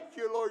 Thank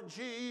you, Lord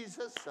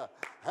Jesus.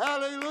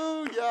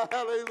 Hallelujah,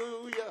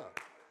 hallelujah.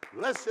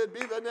 Blessed be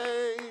the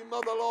name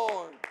of the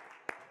Lord.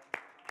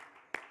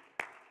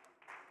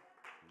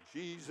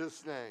 In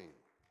Jesus' name.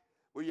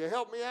 Will you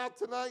help me out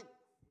tonight?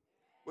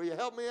 Will you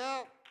help me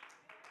out?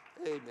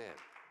 Amen.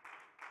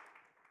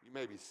 You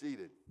may be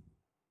seated.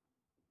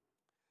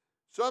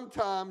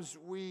 Sometimes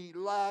we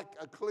lack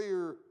a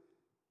clear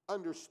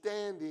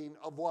understanding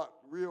of what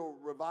real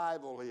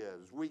revival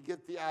is. We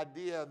get the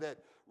idea that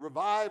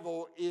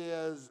revival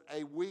is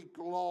a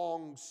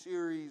week-long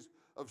series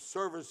of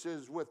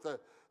services with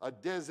a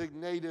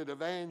designated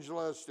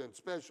evangelist and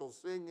special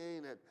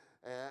singing,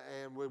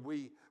 and when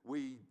we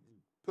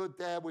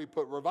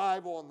put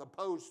revival on the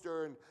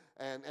poster,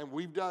 and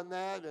we've done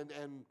that,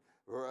 and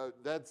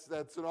that's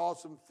an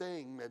awesome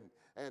thing,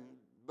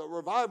 but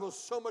revival is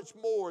so much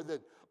more than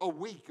a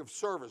week of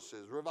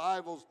services.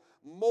 Revival's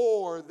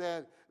more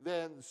than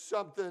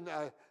something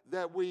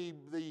that we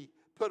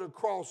put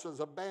across as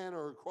a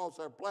banner across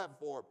our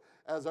platform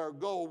as our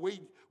goal.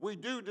 We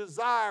do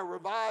desire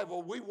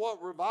revival. We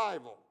want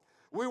revival.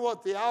 We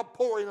want the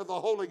outpouring of the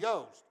Holy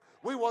Ghost.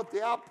 We want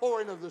the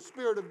outpouring of the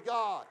Spirit of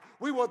God.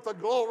 We want the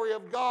glory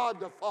of God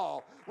to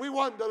fall. We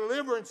want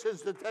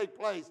deliverances to take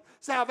place,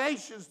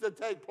 salvations to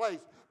take place,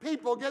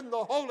 people getting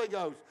the Holy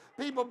Ghost,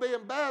 people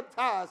being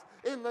baptized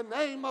in the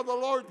name of the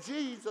Lord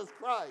Jesus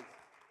Christ.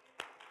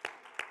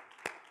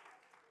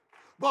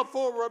 But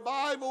for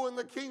revival in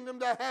the kingdom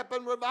to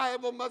happen,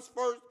 revival must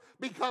first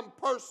become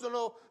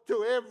personal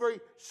to every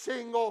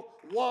single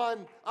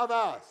one of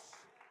us.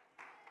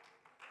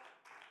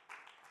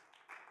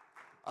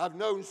 I've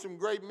known some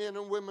great men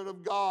and women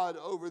of God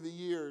over the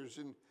years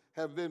and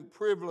have been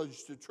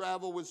privileged to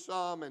travel with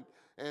some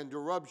and to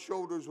rub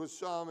shoulders with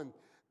some, and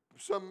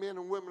some men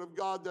and women of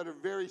God that are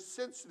very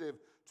sensitive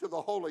to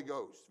the Holy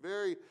Ghost,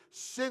 very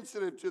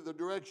sensitive to the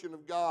direction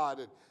of God,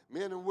 and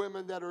men and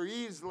women that are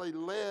easily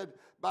led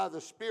by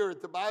the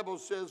Spirit. The Bible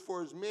says,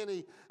 for as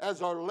many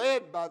as are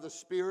led by the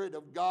Spirit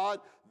of God,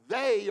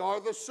 they are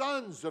the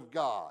sons of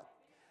God.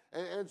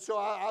 And so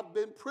I've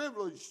been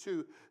privileged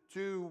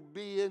to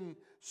be in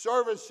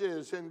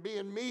services and be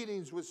in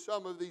meetings with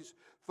some of these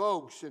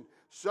folks. And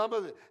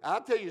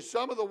I'll tell you,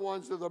 some of the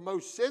ones that are the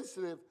most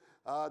sensitive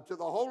to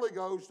the Holy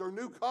Ghost are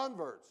new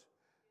converts.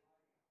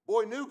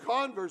 Boy, new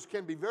converts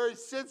can be very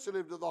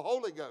sensitive to the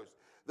Holy Ghost.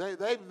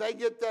 They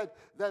get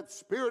that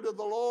Spirit of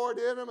the Lord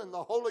in them and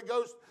the Holy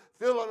Ghost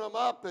filling them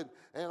up,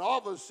 and all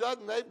of a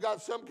sudden they've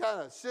got some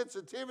kind of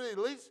sensitivity,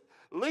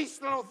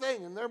 least little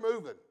thing, and they're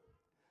moving.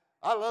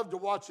 I love to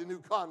watch a new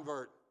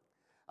convert.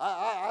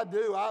 I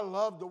do. I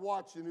love to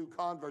watch a new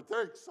convert.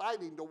 They're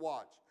exciting to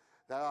watch.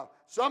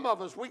 Some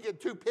of us, we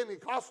get too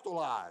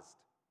Pentecostalized.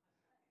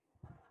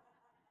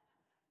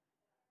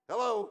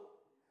 Hello?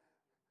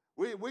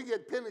 We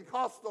get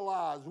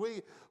Pentecostalized.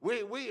 We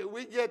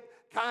get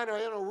kind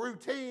of in a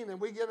routine, and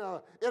we get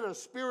in a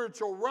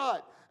spiritual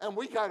rut, and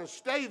we kind of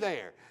stay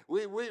there.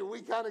 We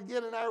kind of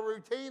get in our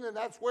routine, and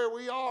that's where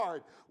we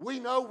are. We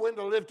know when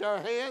to lift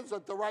our hands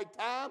at the right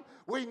time.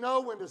 We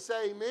know when to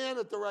say amen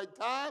at the right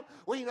time.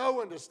 We know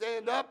when to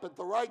stand up at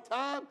the right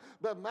time.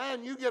 But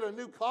man, you get a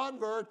new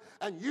convert,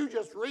 and you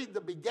just read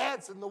the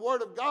begats in the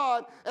Word of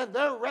God, and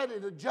they're ready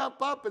to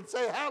jump up and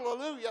say,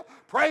 hallelujah,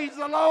 praise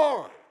the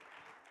Lord.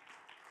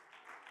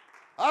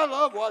 I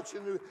love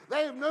watching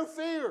they have no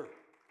fear.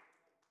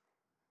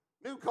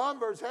 New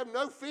converts have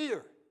no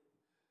fear.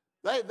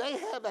 They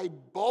have a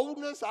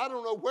boldness. I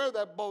don't know where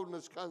that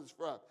boldness comes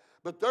from,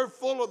 but they're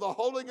full of the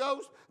Holy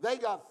Ghost. They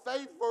got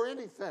faith for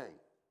anything.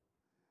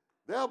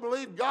 They'll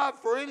believe God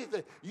for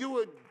anything.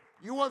 You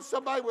want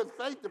somebody with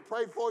faith to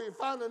pray for you,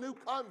 find a new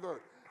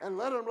convert and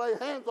let them lay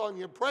hands on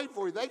you and pray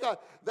for you. They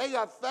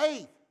got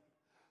faith.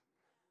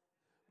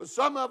 But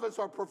some of us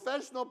are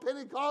professional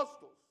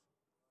Pentecostals.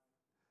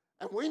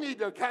 And we need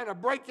to kind of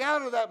break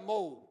out of that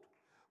mold.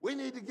 We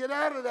need to get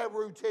out of that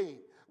routine.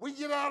 We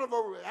get out of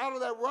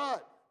that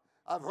rut.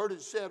 I've heard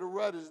it said a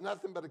rut is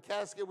nothing but a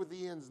casket with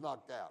the ends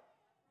knocked out.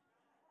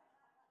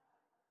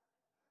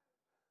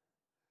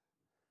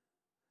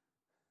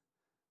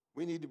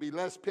 We need to be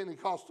less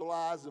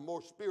Pentecostalized and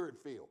more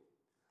Spirit-filled.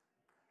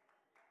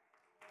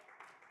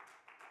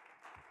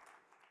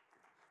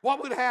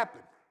 What would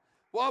happen?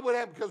 What would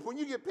happen? Because when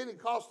you get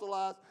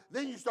Pentecostalized,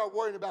 then you start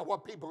worrying about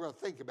what people are going to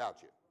think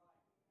about you.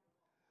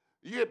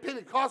 You get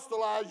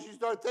Pentecostalized, you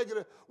start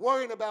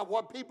worrying about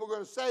what people are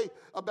going to say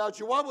about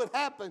you. What would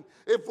happen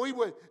if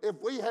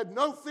we had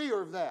no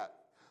fear of that?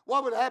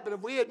 What would happen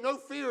if we had no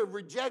fear of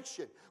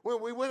rejection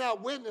when we went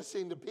out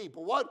witnessing to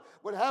people? What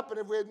would happen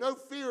if we had no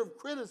fear of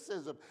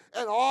criticism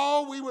and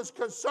all we was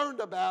concerned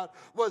about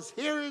was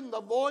hearing the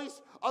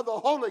voice of the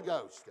Holy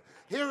Ghost,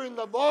 hearing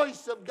the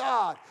voice of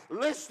God,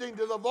 listening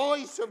to the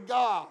voice of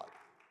God?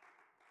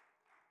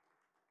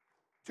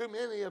 Too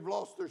many have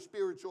lost their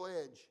spiritual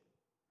edge.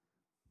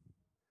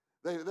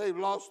 They've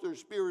lost their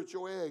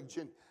spiritual edge,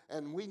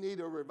 and we need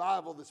a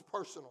revival that's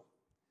personal.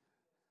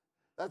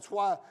 That's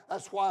why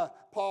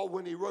Paul,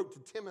 when he wrote to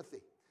Timothy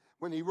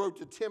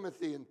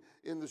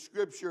in the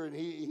scripture, and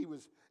he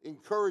was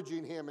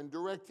encouraging him and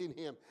directing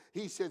him,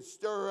 he said,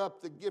 stir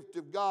up the gift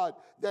of God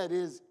that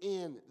is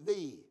in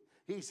thee.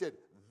 He said,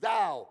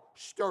 thou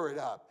stir it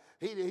up.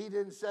 He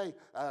didn't say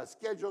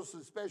schedule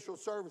some special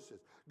services.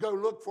 Go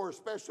look for a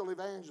special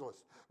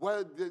evangelist.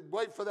 Well,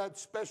 wait for that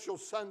special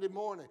Sunday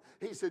morning.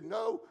 He said,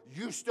 no,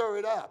 you stir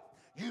it up.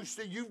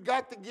 You've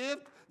got the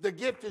gift. The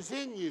gift is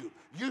in you.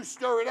 You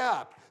stir it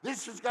up.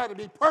 This has got to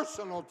be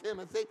personal,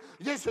 Timothy.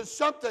 This is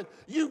something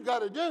you've got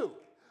to do.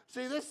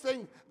 See, this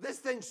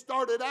thing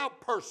started out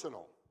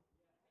personal.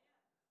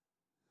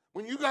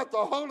 When you got the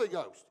Holy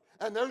Ghost,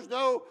 and there's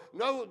no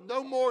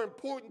more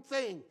important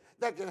thing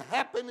that can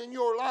happen in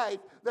your life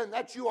than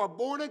that you are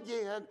born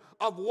again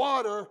of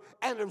water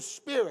and of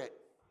Spirit.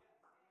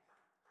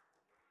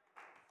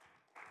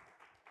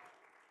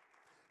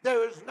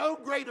 There is no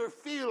greater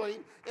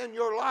feeling in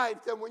your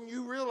life than when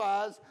you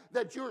realize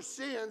that your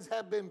sins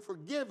have been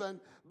forgiven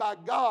by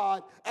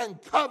God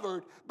and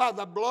covered by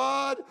the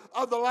blood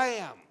of the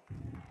Lamb.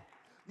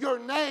 Your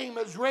name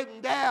is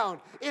written down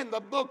in the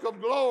book of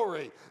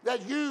glory,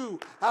 that you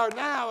are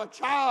now a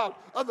child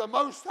of the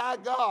Most High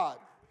God.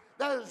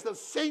 That is the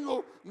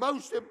single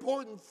most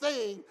important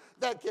thing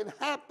that can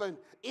happen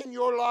in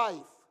your life.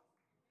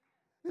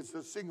 It's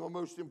the single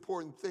most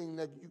important thing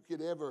that you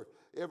could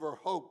ever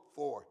hope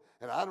for.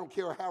 And I don't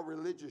care how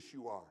religious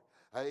you are.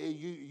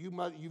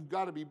 You've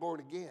got to be born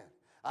again.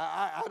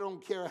 I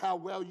don't care how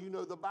well you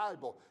know the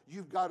Bible.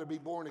 You've got to be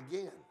born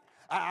again.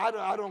 I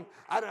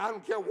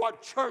don't care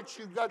what church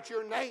you've got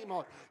your name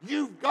on.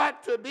 You've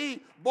got to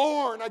be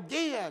born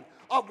again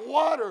of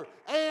water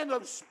and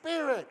of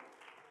Spirit.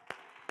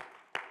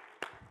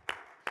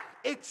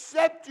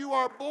 Except you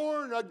are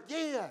born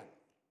again.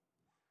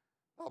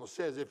 The Bible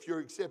says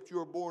except you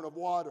are born of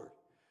water,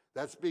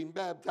 that's being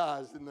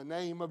baptized in the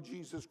name of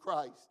Jesus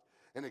Christ.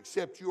 And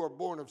except you are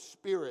born of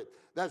spirit,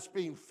 that's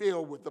being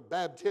filled with the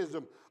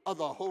baptism of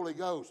the Holy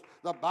Ghost.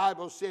 The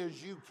Bible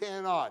says you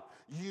cannot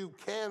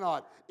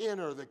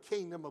enter the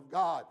kingdom of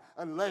God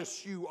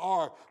unless you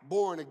are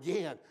born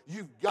again.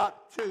 You've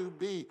got to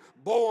be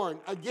born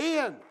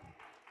again.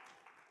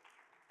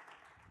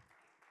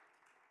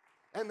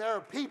 And there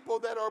are people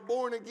that are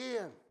born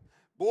again,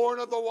 born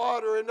of the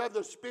water and of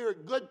the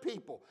Spirit, good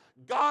people,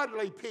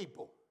 godly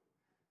people.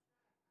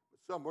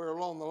 But somewhere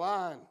along the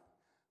line,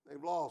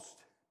 they've lost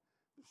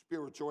the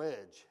spiritual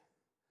edge.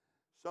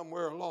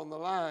 Somewhere along the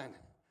line,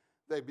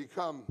 they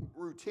become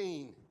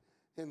routine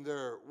in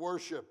their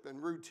worship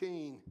and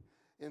routine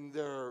in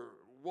their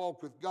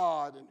walk with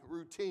God and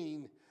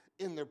routine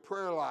in their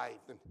prayer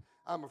life. And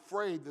I'm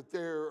afraid that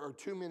there are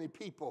too many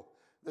people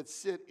that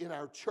sit in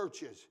our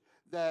churches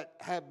that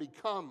have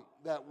become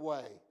that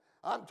way.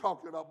 I'm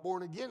talking about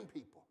born again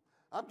people.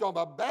 I'm talking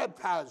about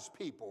baptized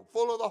people,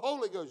 full of the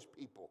Holy Ghost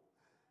people.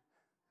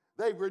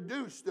 They've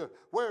reduced to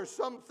where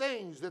some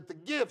things that the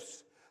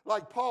gifts,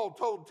 like Paul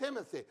told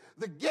Timothy,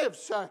 the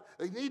gifts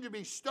they need to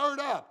be stirred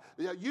up.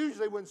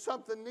 Usually when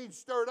something needs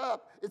stirred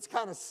up, it's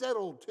kind of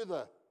settled to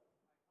the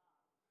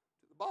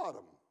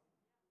bottom.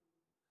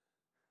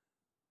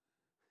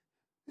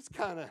 It's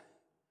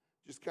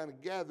just kind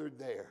of gathered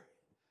there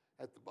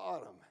at the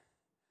bottom.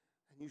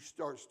 And you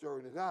start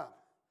stirring it up.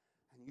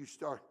 And you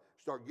start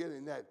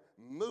getting that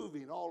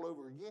moving all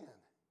over again.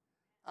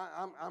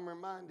 I'm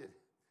reminded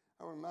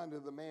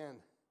of the man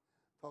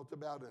talked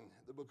about in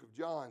the book of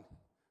John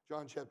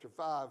chapter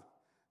 5.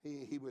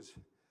 He was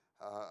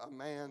a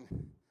man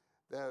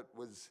that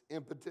was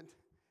impotent.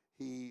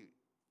 He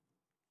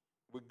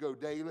would go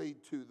daily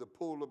to the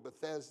pool of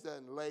Bethesda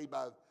and lay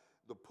by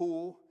the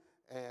pool.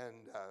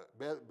 And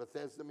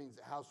Bethesda means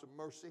house of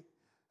mercy.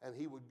 And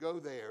he would go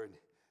there,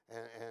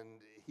 and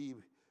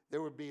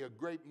there would be a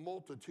great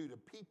multitude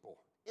of people,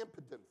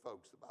 impotent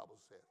folks, the Bible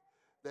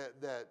said,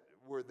 that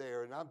were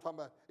there. And I'm talking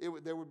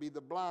about, there would be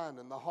the blind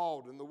and the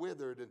halt and the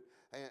withered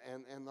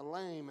and the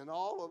lame and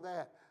all of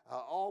that,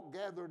 all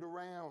gathered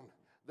around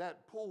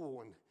that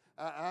pool. And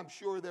I'm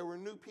sure there were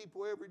new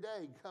people every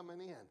day coming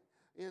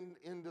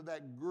into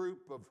that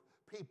group of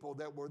people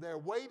that were there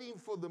waiting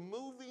for the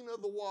moving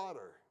of the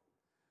water.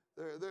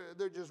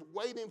 They're just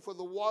waiting for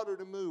the water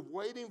to move,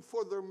 waiting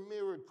for their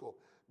miracle.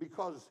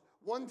 Because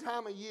one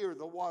time a year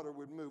the water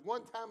would move.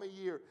 One time a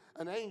year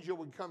an angel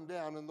would come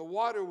down and the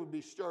water would be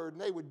stirred.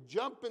 And they would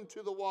jump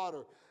into the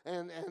water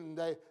and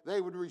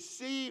they would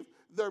receive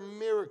their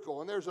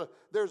miracle. And there's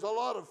a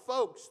lot of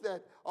folks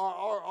that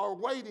are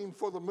waiting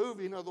for the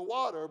moving of the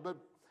water. But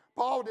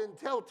Paul didn't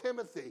tell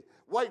Timothy,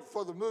 wait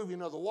for the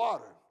moving of the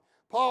water.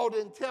 Paul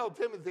didn't tell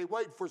Timothy,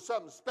 wait for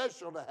something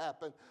special to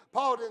happen.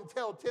 Paul didn't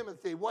tell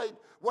Timothy, wait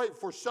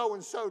for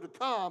so-and-so to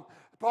come.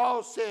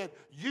 Paul said,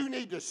 you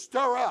need to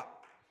stir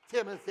up,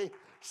 Timothy.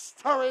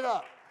 Stir it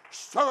up.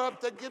 Stir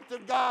up the gift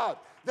of God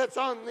that's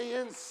on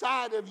the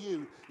inside of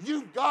you.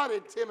 You've got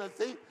it,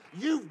 Timothy.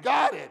 You've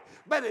got it,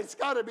 but it's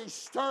got to be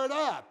stirred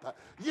up.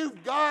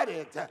 You've got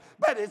it,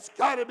 but it's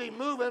got to be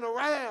moving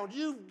around.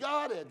 You've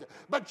got it,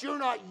 but you're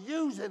not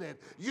using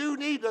it. You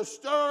need to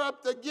stir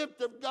up the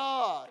gift of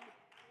God.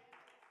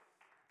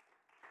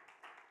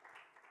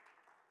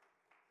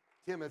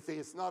 Timothy,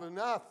 it's not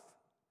enough.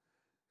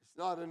 It's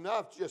not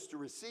enough just to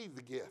receive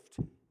the gift,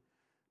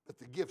 but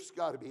the gift's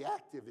got to be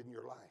active in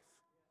your life.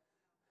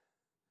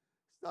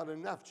 It's not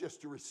enough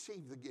just to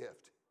receive the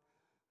gift.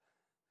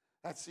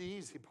 That's the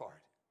easy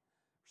part.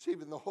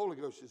 Receiving the Holy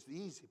Ghost is the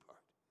easy part.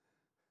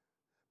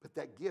 But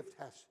that gift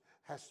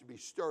has to be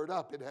stirred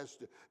up. It has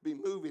to be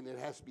moving. It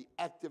has to be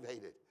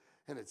activated.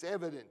 And it's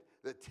evident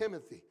that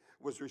Timothy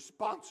was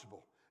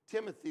responsible.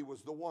 Timothy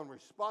was the one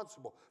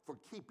responsible for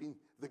keeping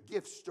the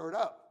gift stirred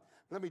up.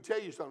 Let me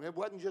tell you something. It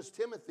wasn't just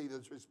Timothy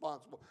that's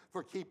responsible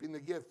for keeping the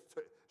gift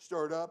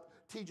stirred up.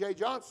 T.J.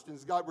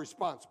 Johnston's got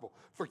responsible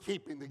for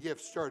keeping the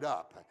gift stirred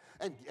up.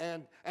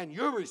 And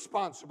you're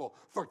responsible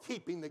for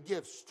keeping the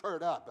gift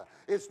stirred up.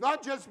 It's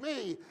not just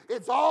me.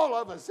 It's all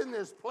of us in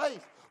this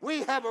place.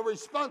 We have a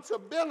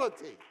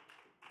responsibility.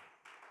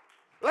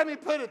 Let me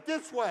put it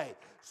this way.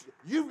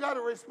 You've got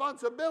a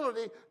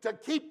responsibility to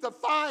keep the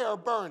fire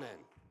burning.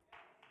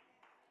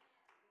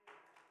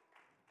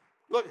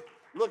 Look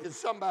at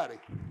somebody.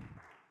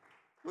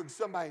 Look at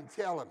somebody and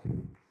tell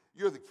them,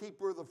 you're the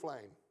keeper of the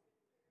flame.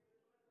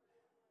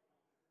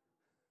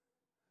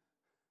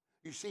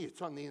 You see,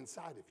 it's on the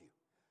inside of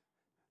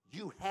you.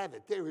 You have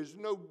it. There is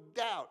no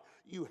doubt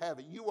you have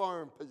it. You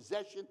are in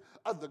possession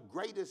of the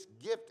greatest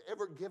gift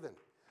ever given.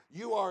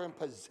 You are in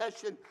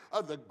possession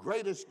of the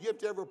greatest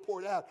gift ever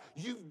poured out.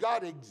 You've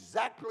got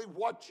exactly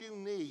what you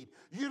need.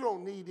 You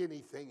don't need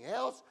anything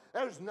else.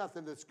 There's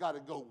nothing that's got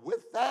to go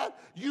with that.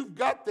 You've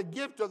got the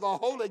gift of the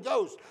Holy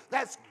Ghost.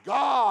 That's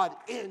God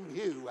in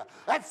you.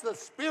 That's the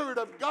Spirit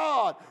of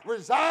God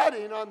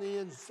residing on the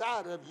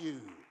inside of you.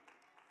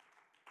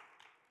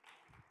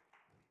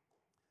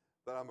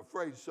 But I'm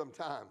afraid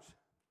sometimes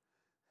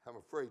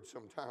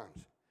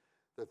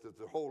that there's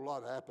a whole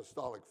lot of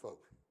apostolic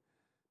folk,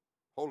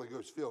 Holy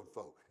Ghost filled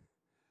folk,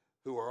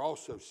 who are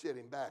also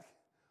sitting back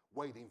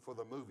waiting for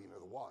the moving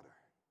of the water.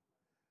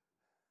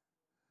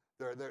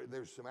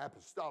 There's some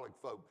apostolic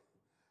folk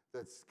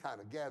that's kind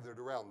of gathered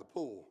around the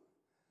pool,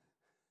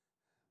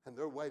 and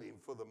they're waiting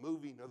for the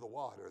moving of the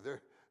water.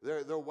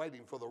 They're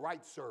waiting for the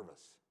right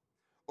service,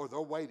 or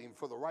they're waiting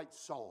for the right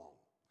song,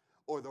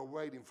 or they're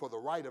waiting for the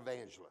right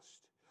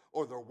evangelist,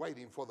 or they're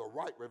waiting for the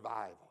right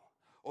revival,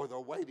 or they're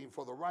waiting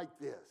for the right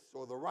this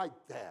or the right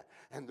that,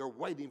 and they're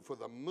waiting for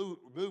the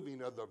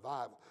moving of the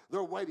revival.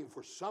 They're waiting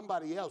for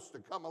somebody else to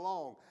come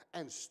along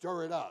and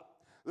stir it up.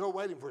 They're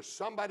waiting for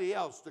somebody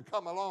else to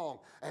come along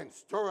and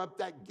stir up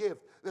that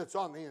gift that's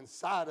on the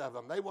inside of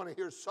them. They want to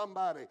hear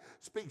somebody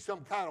speak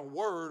some kind of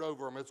word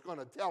over them. It's going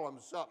to tell them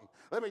something.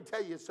 Let me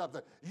tell you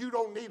something. You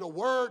don't need a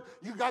word.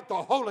 You got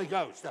the Holy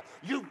Ghost.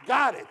 You've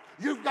got it.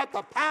 You've got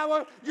the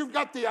power. You've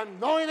got the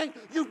anointing.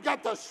 You've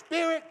got the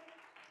Spirit.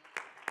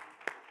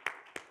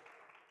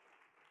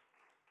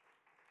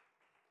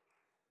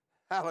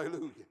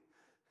 Hallelujah.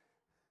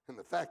 And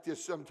the fact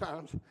is,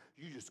 sometimes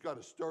you just got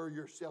to stir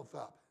yourself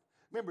up.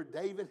 Remember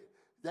David?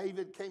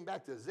 David came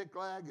back to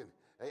Ziklag and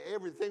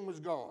everything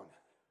was gone.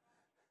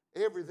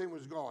 Everything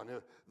was gone.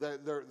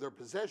 Their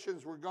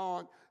possessions were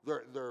gone.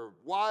 Their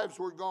wives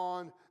were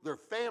gone. Their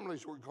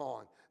families were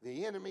gone.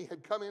 The enemy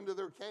had come into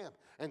their camp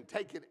and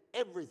taken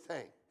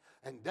everything.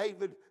 And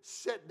David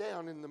sat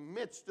down in the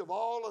midst of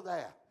all of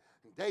that.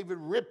 And David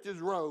ripped his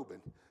robe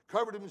and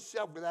covered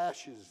himself with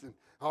ashes.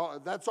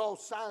 And that's all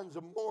signs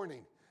of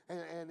mourning.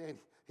 And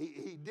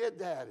he did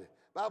that. The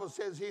Bible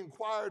says he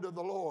inquired of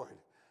the Lord.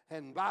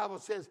 And the Bible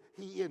says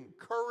he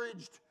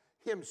encouraged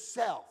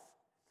himself.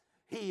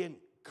 He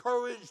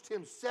encouraged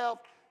himself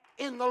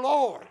in the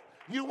Lord.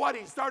 You know what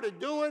he started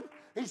doing?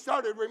 He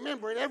started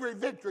remembering every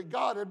victory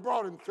God had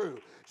brought him through.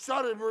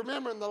 Started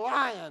remembering the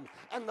lion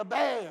and the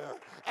bear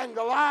and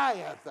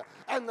Goliath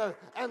and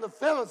the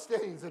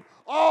Philistines and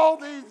all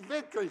these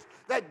victories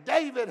that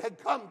David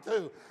had come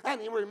to. And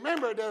he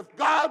remembered that if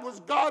God was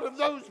God of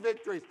those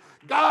victories,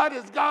 God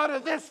is God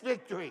of this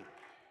victory.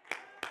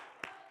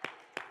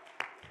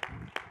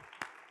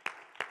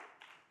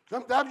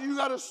 Sometimes you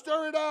got to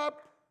stir it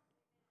up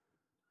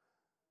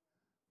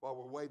while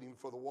we're waiting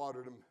for the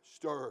water to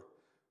stir,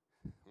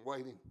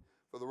 waiting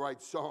for the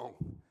right song.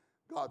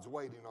 God's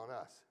waiting on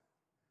us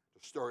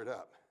to stir it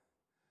up.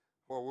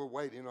 While we're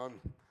waiting on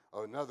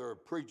another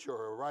preacher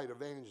or a right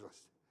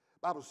evangelist.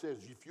 The Bible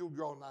says if you'll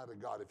draw nigh to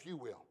God, if you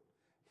will,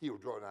 He will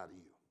draw nigh to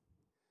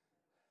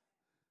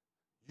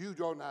you. You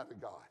draw nigh to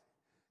God,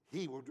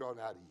 He will draw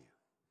nigh to you.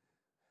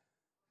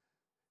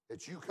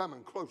 It's you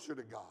coming closer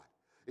to God.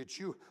 It's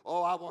you,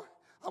 I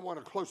want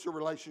a closer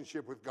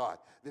relationship with God.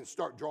 Then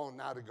start drawing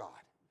nigh to God.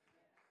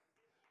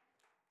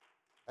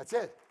 That's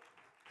it.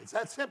 It's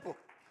that simple.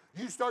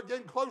 You start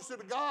getting closer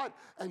to God,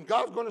 and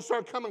God's going to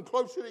start coming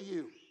closer to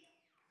you.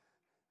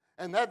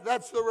 And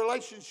that's the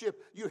relationship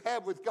you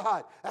have with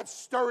God. That's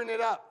stirring it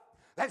up.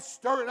 That's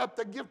stirring up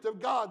the gift of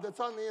God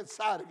that's on the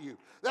inside of you.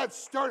 That's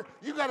stirring.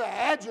 You got to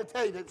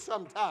agitate it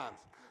sometimes.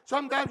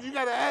 Sometimes you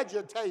got to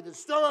agitate it.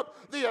 Stir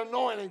up the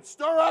anointing.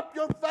 Stir up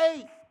your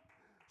faith.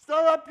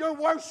 Stir up your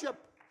worship.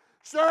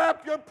 Stir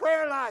up your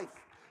prayer life.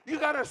 You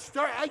got to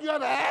stir. You got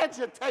to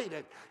agitate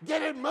it.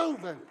 Get it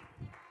moving.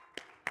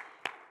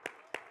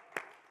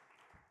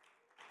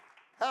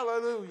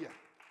 Hallelujah.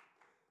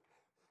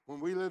 When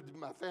we lived,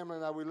 my family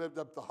and I, we lived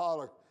up the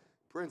holler,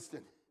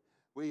 Princeton.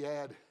 We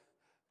had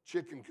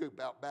chicken coop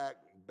out back,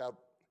 about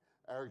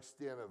our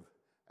extent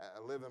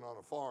of living on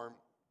a farm.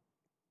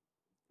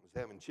 Was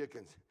having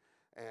chickens,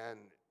 and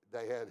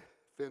they had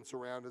fence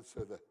around it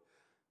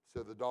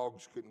so the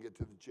dogs couldn't get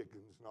to the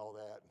chickens and all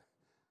that.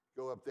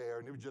 Go up there,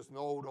 and it was just an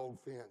old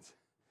fence,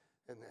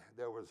 and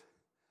there was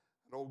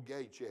an old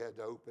gate you had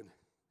to open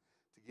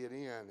to get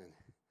in, and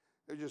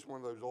it was just one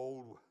of those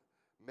old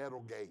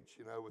metal gates,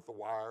 you know, with the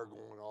wire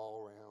going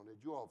all around it.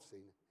 You all have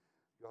seen it.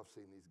 You all have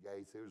seen these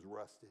gates. It was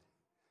rusted.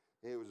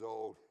 It was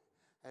old.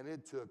 And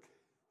it took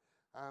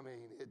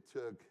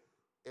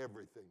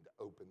everything to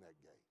open that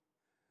gate.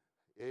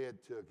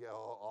 It took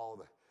all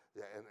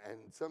the, and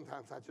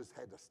sometimes I just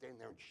had to stand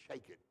there and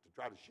shake it, to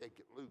try to shake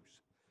it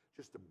loose,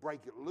 just to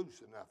break it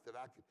loose enough that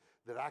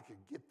I could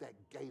get that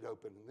gate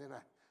open. And then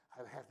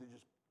I'd have to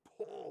just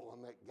pull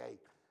on that gate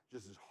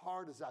just as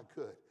hard as I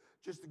could,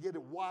 just to get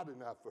it wide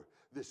enough for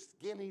this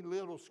skinny,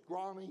 little,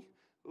 scrawny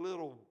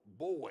little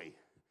boy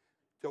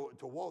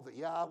to walk.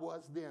 Yeah, I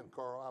was then,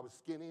 Carl. I was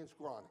skinny and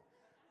scrawny.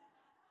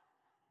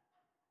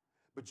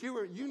 But you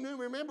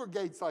remember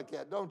gates like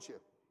that, don't you?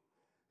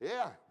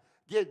 Yeah.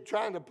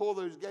 Trying to pull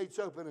those gates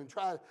open and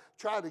try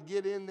to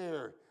get in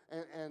there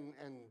and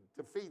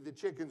to feed the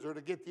chickens or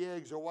to get the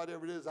eggs or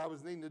whatever it is I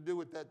was needing to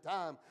do at that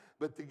time,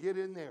 but to get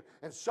in there.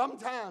 And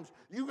sometimes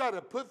you got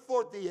to put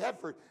forth the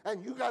effort,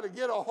 and you got to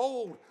get a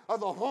hold of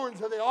the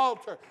horns of the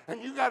altar,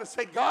 and you got to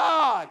say,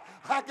 God,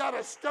 I got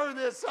to stir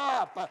this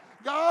up.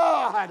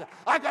 God,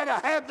 I got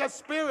to have the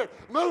Spirit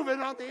moving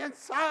on the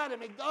inside of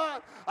me.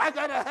 God, I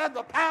got to have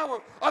the power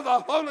of the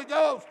Holy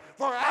Ghost,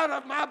 for out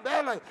of my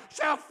belly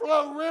shall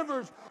flow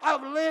rivers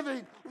of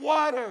living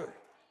water.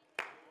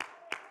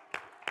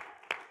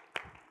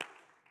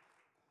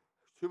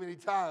 Too many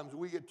times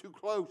we get too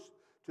close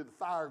to the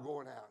fire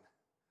going out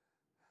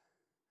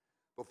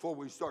before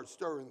we start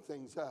stirring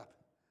things up.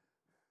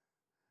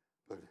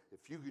 But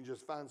if you can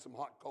just find some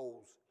hot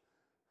coals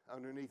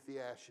underneath the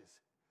ashes,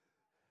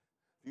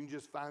 if you can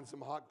just find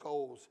some hot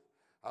coals.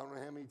 I don't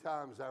know how many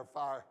times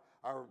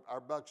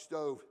our buck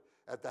stove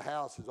at the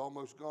house has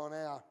almost gone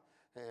out,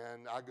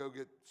 and I go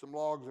get some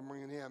logs and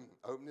bring it in,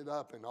 open it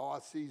up, and all I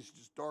see is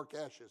just dark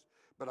ashes.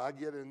 But I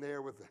get in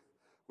there with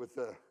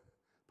the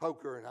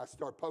poker, and I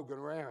start poking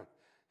around,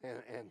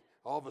 and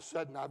all of a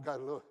sudden I've got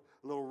a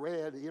little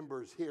red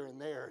embers here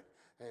and there,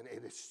 and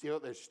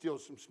there's still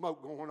some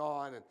smoke going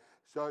on, and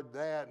started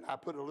that, and I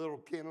put a little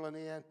kindling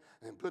in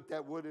and put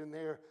that wood in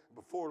there.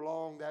 Before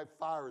long, that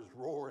fire is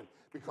roaring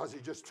because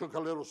it just took a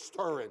little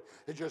stirring.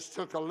 It just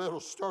took a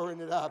little stirring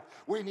it up.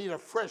 We need a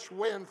fresh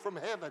wind from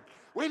heaven.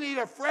 We need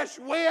a fresh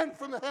wind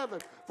from heaven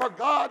for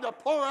God to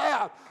pour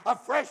out a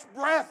fresh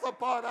breath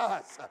upon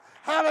us.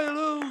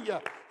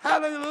 Hallelujah.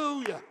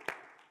 Hallelujah.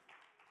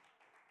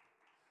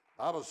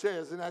 The Bible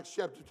says in Acts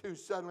chapter 2,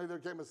 suddenly there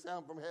came a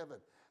sound from heaven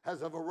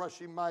as of a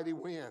rushing mighty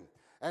wind,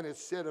 and it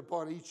set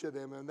upon each of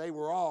them, and they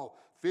were all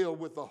filled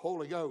with the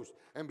Holy Ghost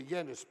and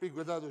began to speak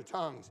with other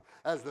tongues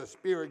as the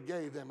Spirit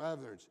gave them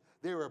utterance.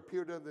 There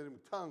appeared unto them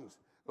tongues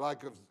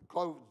like of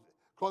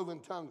cloven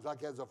tongues,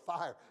 like as a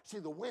fire. See,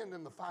 the wind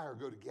and the fire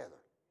go together.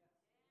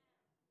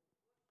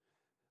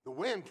 The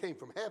wind came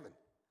from heaven,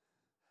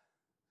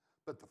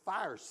 but the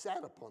fire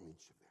sat upon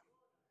each of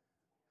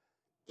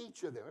them.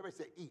 Each of them.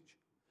 Everybody say each.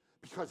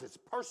 Because it's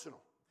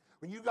personal.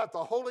 When you got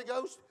the Holy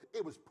Ghost,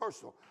 it was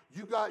personal.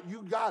 You got it.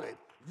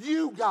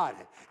 You got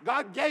it.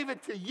 God gave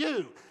it to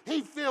you.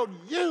 He filled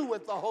you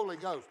with the Holy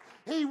Ghost.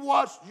 He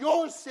washed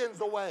your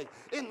sins away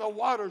in the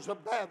waters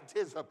of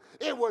baptism.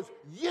 It was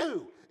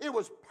you. It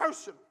was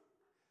personal.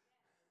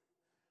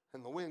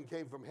 And the wind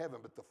came from heaven,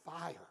 but the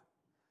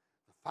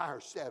fire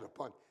sat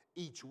upon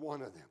each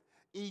one of them.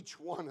 Each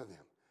one of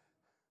them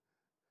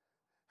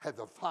had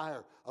the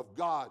fire of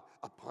God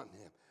upon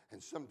them.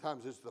 And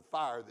sometimes it's the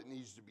fire that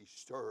needs to be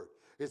stirred.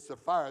 It's the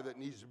fire that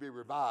needs to be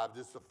revived.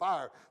 It's the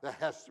fire that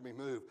has to be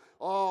moved.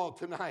 Oh,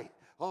 tonight.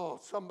 Oh,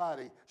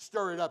 somebody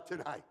stir it up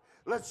tonight.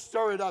 Let's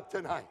stir it up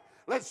tonight.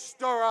 Let's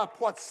stir up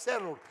what's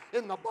settled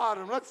in the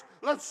bottom. Let's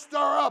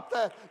stir up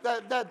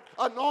that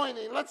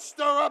anointing. Let's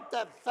stir up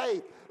that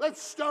faith.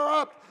 Let's stir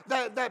up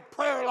that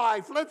prayer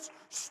life. Let's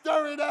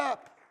stir it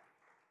up.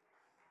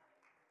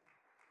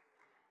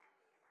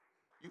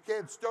 You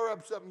can't stir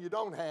up something you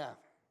don't have.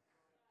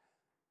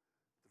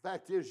 The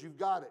fact is, you've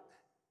got it.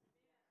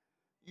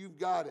 You've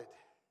got it.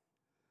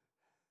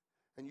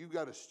 And you've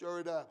got to stir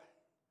it up.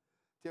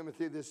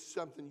 Timothy, this is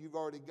something you've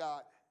already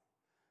got.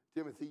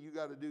 Timothy, you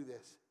got to do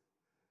this.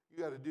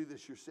 You got to do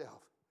this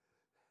yourself.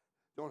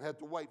 Don't have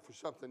to wait for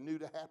something new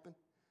to happen.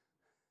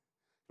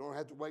 Don't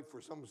have to wait for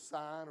some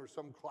sign or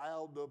some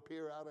cloud to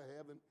appear out of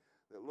heaven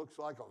that looks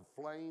like a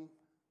flame.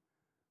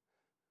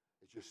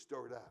 It's just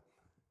stirred up.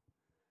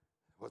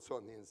 What's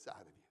on the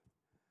inside of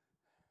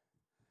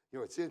you? You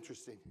know, it's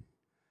interesting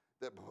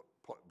that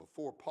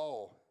before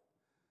Paul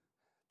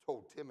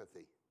told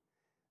Timothy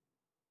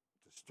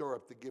to stir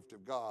up the gift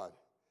of God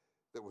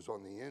that was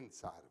on the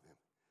inside of him,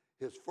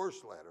 his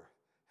first letter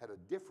had a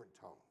different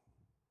tone.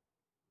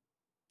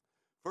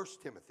 1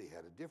 Timothy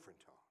had a different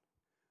tone.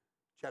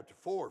 Chapter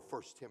 4 of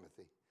 1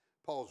 Timothy,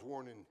 Paul's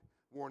warning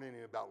him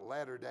about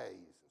latter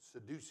days, and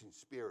seducing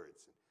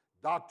spirits, and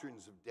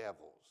doctrines of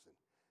devils.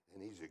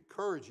 And he's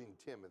encouraging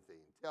Timothy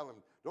and telling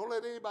him, don't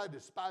let anybody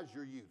despise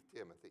your youth,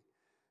 Timothy.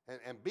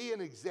 And be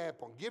an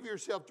example. And give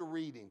yourself to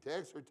reading, to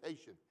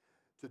exhortation,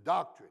 to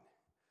doctrine.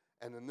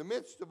 And in the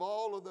midst of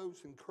all of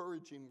those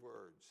encouraging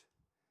words,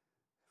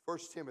 1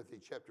 Timothy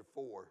chapter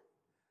 4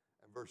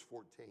 and verse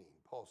 14,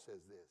 Paul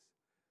says this,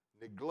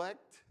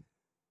 neglect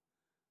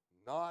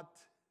not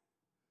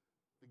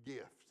the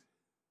gift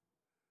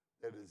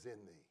that is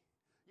in thee.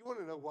 You want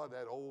to know why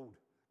that old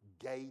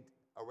gate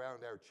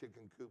around our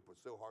chicken coop was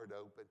so hard to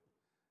open?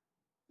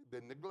 It had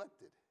been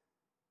neglected.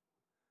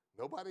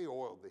 Nobody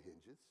oiled the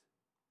hinges.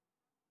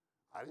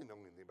 I didn't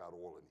know anything about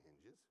oiling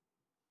hinges.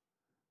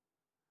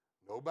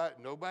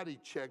 Nobody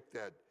checked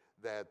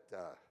that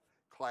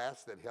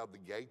clasp that held the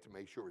gate to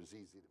make sure it was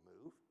easy to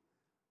move.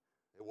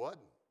 It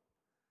wasn't.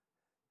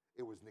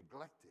 It was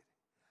neglected.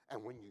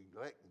 And when you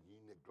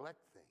neglect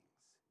things,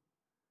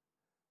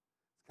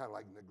 it's kind of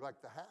like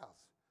neglect the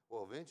house.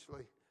 Well,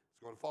 eventually,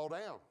 it's going to fall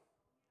down.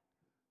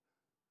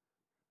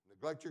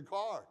 Neglect your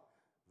car.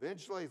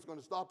 Eventually, it's going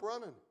to stop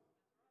running.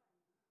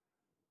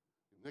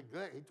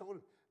 Neglect, he told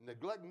him,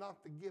 neglect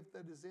not the gift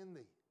that is in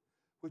thee,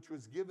 which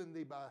was given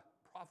thee by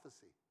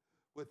prophecy,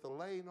 with the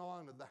laying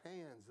on of the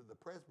hands of the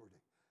presbytery.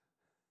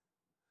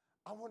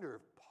 I wonder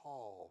if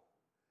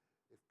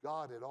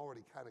God had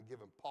already kind of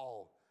given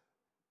Paul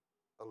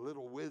a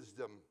little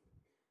wisdom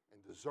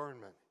and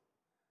discernment,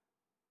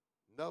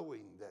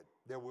 knowing that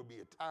there would be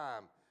a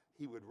time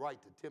he would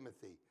write to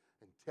Timothy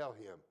and tell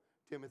him,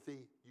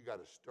 Timothy, you got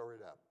to stir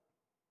it up.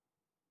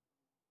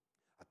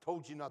 I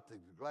told you not to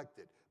neglect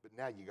it, but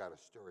now you got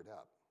to stir it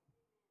up.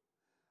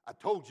 I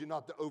told you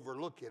not to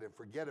overlook it and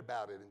forget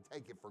about it and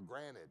take it for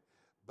granted.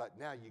 But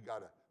now you got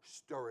to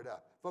stir it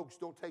up. Folks,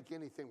 don't take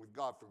anything with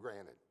God for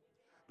granted.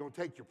 Don't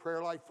take your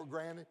prayer life for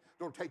granted.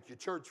 Don't take your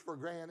church for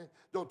granted.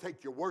 Don't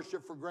take your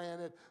worship for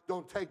granted.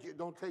 Don't take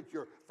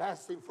your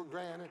fasting for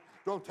granted.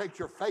 Don't take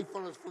your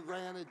faithfulness for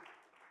granted.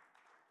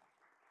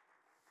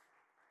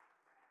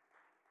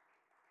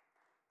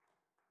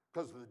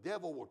 Because the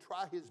devil will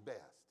try his best.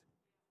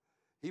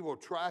 He will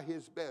try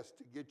his best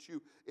to get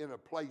you in a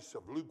place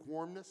of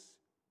lukewarmness.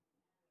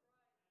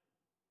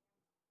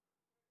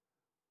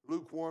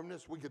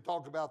 Lukewarmness, we could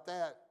talk about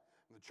that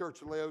in the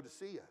church of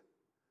Laodicea.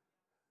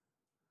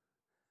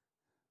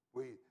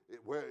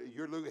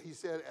 He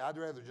said, I'd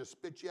rather just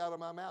spit you out of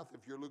my mouth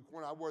if you're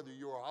lukewarm. I'd rather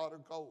you're hot or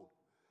cold.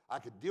 I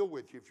could deal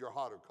with you if you're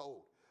hot or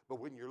cold. But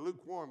when you're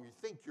lukewarm, you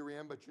think you're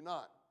in, but you're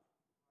not.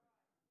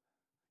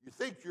 You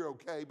think you're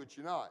okay, but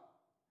you're not.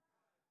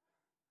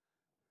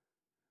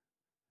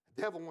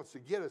 The devil wants to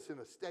get us in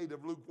a state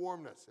of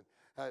lukewarmness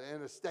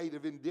and a state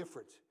of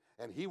indifference.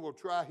 And he will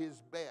try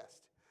his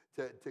best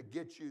to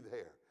get you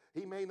there.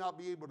 He may not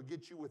be able to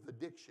get you with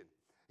addiction.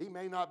 He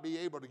may not be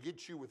able to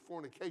get you with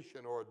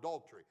fornication or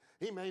adultery.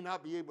 He may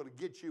not be able to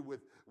get you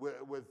with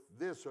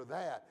this or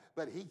that.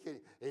 But he can,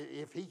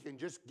 if he can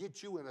just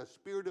get you in a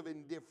spirit of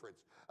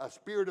indifference, a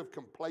spirit of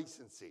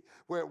complacency,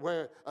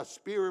 where a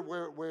spirit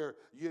where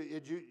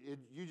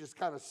you just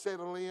kind of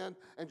settle in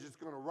and just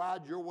going to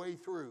ride your way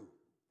through.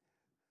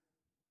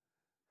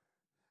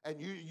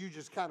 And you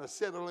just kind of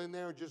settle in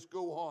there and just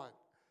go on.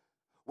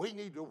 We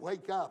need to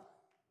wake up.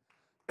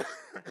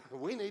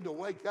 We need to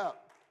wake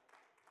up.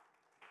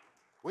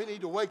 We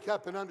need to wake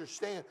up and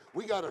understand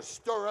we got to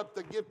stir up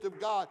the gift of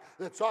God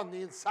that's on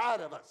the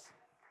inside of us.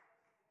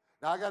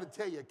 Now, I got to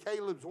tell you,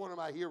 Caleb's one of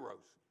my heroes.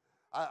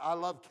 I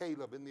love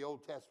Caleb in the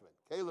Old Testament.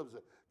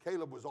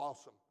 Caleb was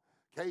awesome.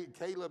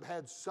 Caleb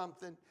had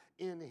something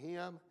in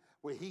him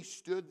where he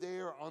stood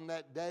there on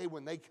that day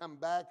when they come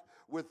back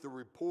with the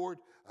report.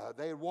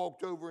 They had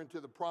walked over into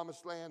the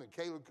promised land, and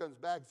Caleb comes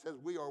back and says,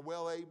 we are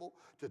well able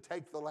to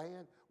take the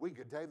land. We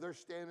could take, they're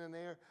standing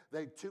there.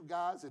 It took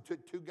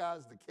two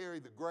guys to carry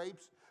the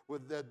grapes.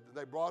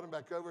 They brought them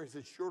back over. He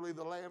said, surely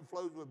the land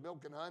flows with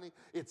milk and honey.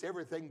 It's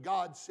everything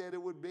God said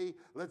it would be.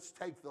 Let's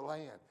take the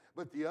land.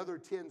 But the other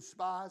 10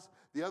 spies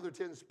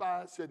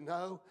said,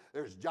 no,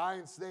 there's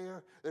giants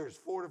there. There's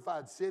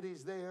fortified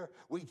cities there.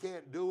 We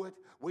can't do it.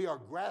 We are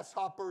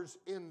grasshoppers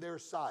in their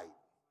sight.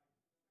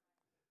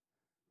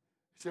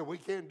 He said, we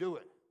can't do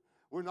it.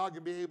 We're not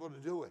going to be able to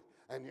do it.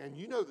 And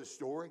you know the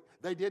story.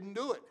 They didn't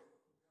do it.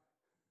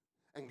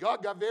 And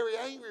God got very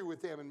angry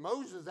with them. And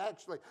Moses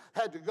actually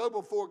had to go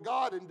before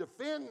God and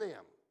defend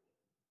them.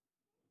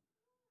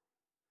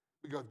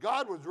 Because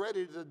God was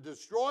ready to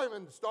destroy them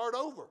and start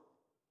over.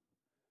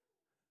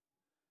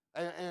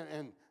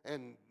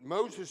 And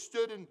Moses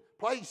stood in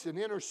place and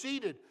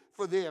interceded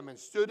for them and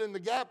stood in the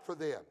gap for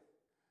them.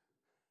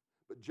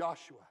 But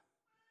Joshua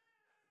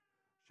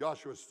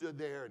stood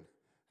there,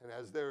 and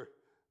as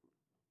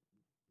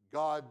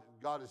God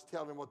is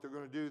telling them what they're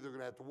going to do, they're going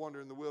to have to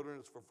wander in the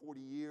wilderness for 40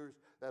 years.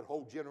 That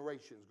whole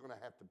generation is going to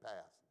have to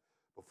pass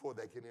before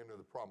they can enter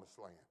the promised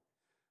land.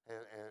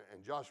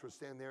 And Joshua's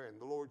standing there,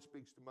 and the Lord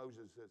speaks to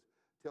Moses and says,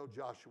 tell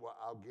Joshua,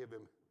 I'll give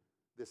him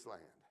this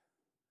land.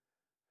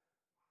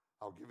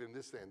 I'll give him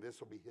this land. This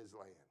will be his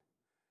land.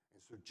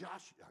 And so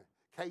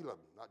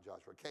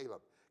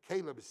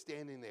Caleb is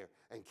standing there,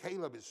 and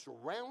Caleb is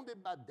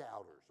surrounded by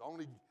doubters.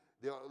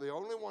 The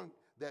only one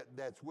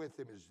that's with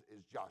him is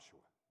Joshua.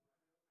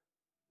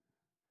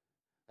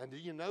 And do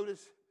you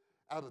notice,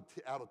 out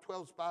of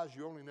 12 spies,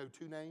 you only know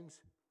 2 names?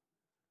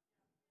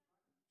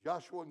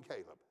 Joshua and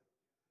Caleb.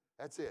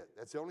 That's it.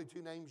 That's the only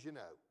 2 names you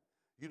know.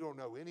 You don't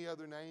know any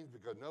other names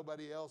because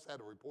nobody else had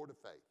a report of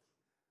faith.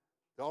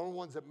 The only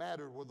ones that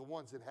mattered were the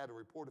ones that had a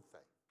report of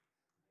faith.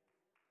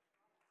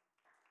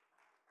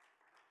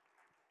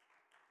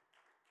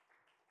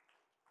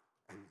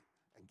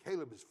 And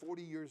Caleb is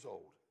 40 years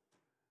old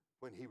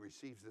when he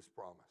receives this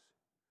promise.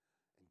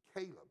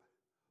 And Caleb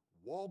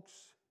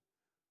walks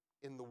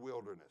in the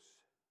wilderness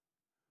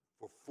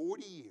for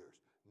 40 years,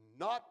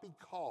 not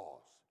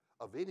because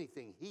of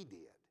anything he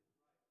did,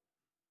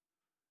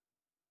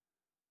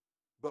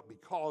 but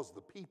because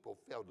the people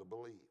failed to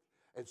believe.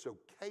 And so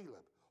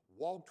Caleb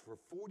walked for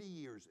 40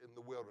 years in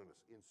the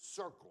wilderness, in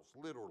circles,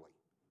 literally.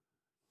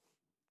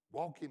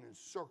 Walking in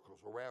circles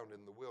around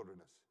in the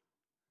wilderness.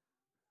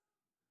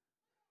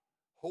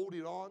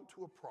 Holding on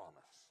to a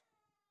promise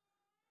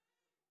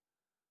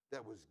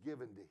that was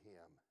given to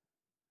him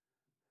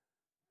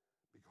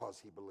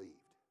because he believed.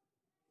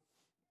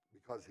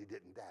 Because he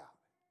didn't doubt.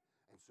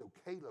 And so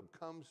Caleb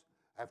comes,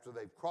 after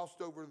they've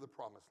crossed over to the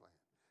promised land,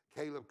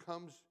 Caleb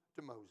comes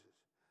to Moses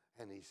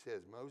and he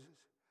says,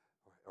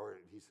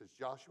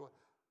 Joshua,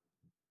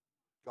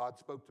 God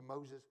spoke to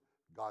Moses.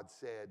 God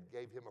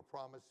gave him a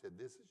promise, said,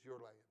 this is your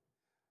land.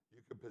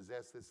 You can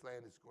possess this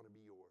land. It's going to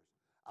be yours.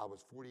 I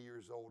was 40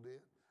 years old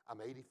then. I'm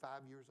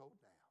 85 years old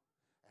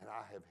now. And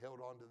I have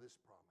held on to this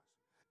promise.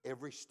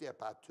 Every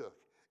step I took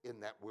in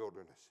that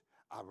wilderness,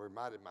 I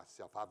reminded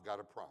myself, I've got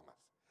a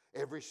promise.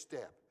 Every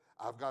step,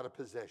 I've got a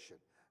possession.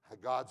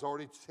 God's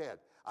already said,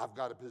 I've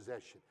got a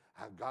possession.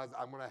 I'm going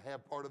to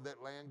have part of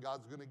that land.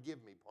 God's going to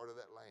give me part of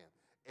that land.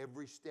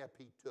 Every step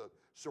he took,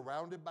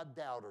 surrounded by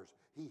doubters,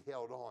 he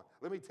held on.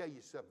 Let me tell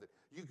you something.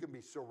 You can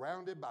be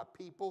surrounded by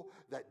people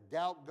that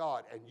doubt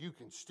God, and you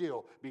can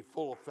still be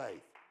full of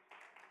faith.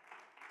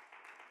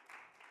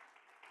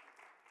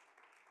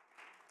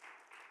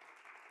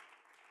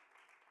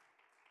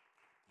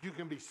 You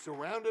can be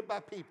surrounded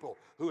by people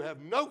who have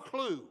no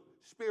clue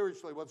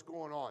spiritually what's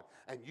going on,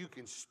 and you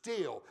can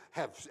still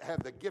have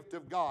the gift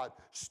of God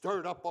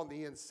stirred up on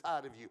the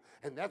inside of you.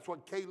 And that's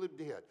what Caleb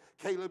did.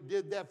 Caleb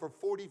did that for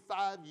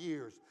 45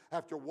 years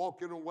after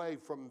walking away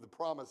from the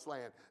promised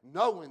land,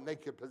 knowing they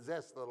could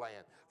possess the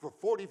land. For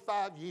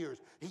 45 years,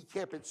 he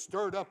kept it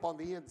stirred up on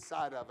the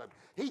inside of him.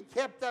 He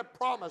kept that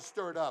promise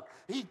stirred up.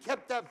 He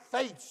kept that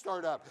faith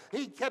stirred up.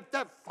 He kept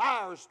that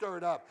fire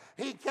stirred up.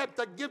 He kept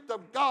the gift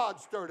of God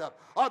stirred up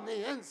on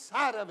the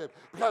inside of him,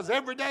 because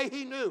every day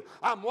he knew,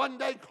 I'm one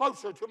day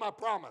closer to my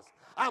promise.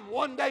 I'm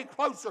one day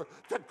closer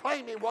to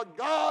claiming what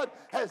God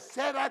has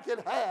said I can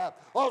have.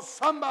 Oh,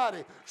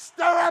 somebody,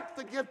 stir up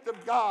the gift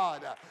of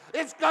God.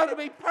 It's got to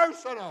be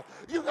personal.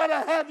 You've got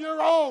to have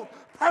your own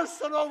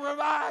personal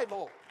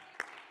revival.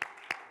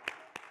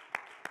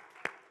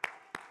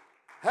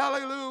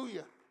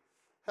 Hallelujah.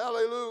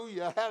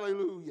 Hallelujah.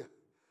 Hallelujah.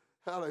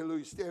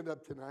 Hallelujah. Stand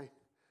up tonight,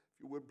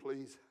 if you would,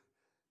 please.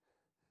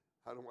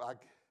 I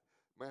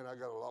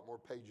got a lot more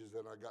pages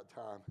than I got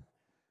time.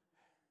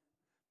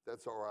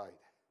 That's all right.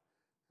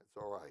 That's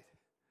all right.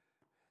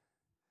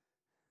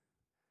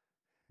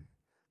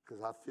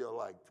 Because I feel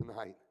like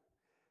tonight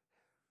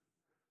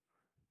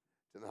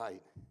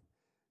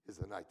is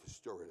the night to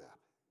stir it up.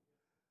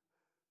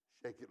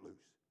 Shake it loose.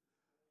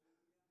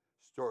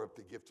 Stir up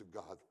the gift of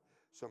God.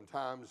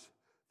 Sometimes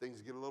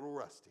things get a little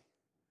rusty.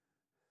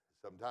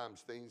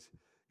 Sometimes things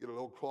get a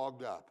little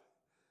clogged up.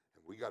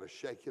 And we got to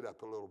shake it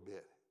up a little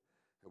bit.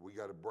 And we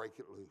got to break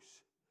it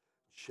loose.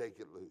 Shake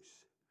it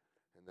loose.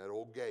 And that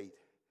old gate,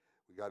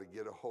 we got to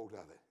get a hold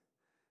of it.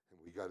 And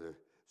we got to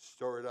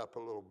stir it up a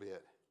little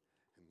bit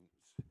and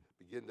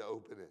begin to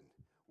open it.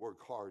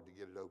 Work hard to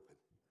get it open.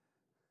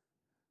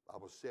 The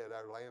Bible said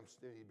our lamps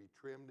need to be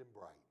trimmed and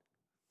bright.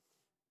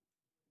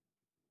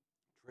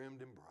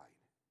 Trimmed and bright.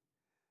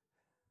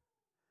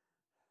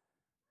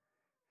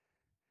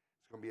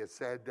 It's going to be a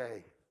sad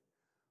day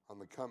on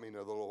the coming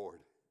of the Lord.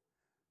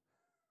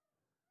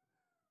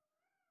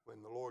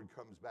 When the Lord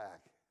comes back,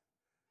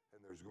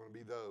 and there's going to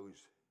be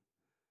those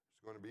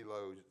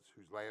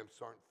whose lamps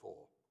aren't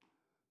full.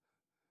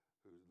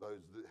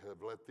 Those that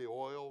have let the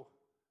oil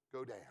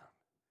go down.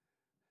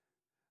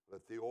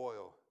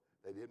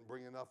 They didn't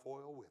bring enough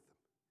oil with them.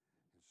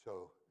 And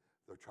so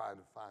they're trying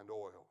to find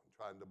oil,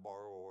 trying to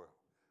borrow oil.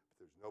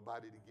 But there's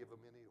nobody to give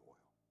them any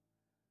oil.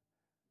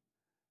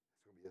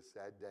 It's going to be a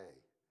sad day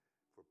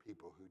for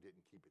people who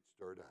didn't keep it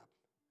stirred up.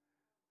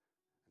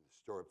 And to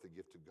stir up the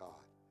gift of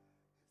God,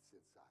 it's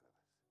inside of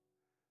us.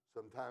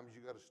 Sometimes you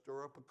got to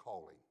stir up a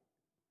calling.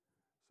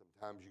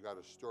 Sometimes you got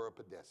to stir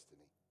up a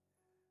destiny.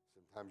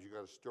 Sometimes you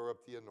got to stir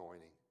up the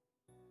anointing.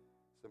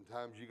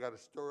 Sometimes you got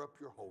to stir up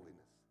your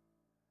holiness.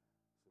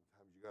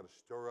 Sometimes you got to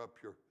stir up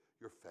your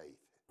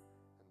faith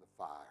and the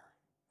fire.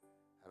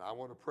 And I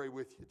want to pray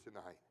with you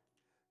tonight.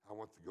 I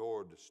want the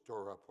Lord to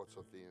stir up what's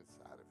on the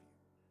inside of you.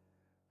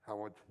 I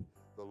want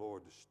the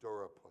Lord to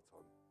stir up what's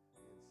on the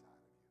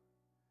inside of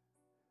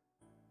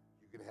you.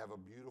 You can have a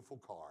beautiful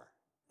car.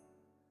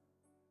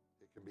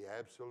 It can be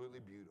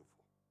absolutely beautiful.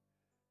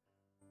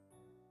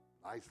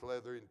 Nice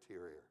leather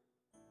interior.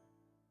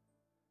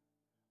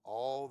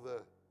 All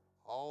the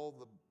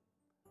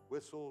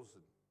whistles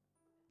and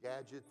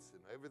gadgets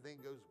and everything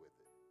goes with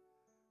it.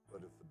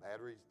 But if the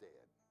battery's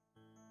dead,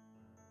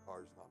 the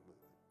car's not moving.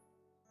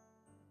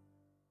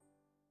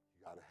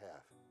 You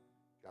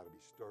got to be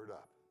stirred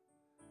up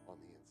on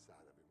the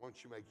inside of it. Why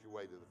don't you make your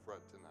way to the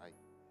front tonight?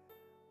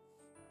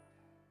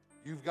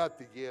 You've got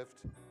the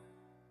gift.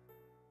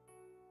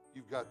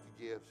 You've got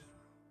the gift.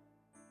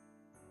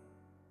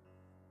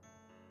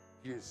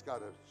 You just got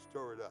to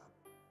stir it up.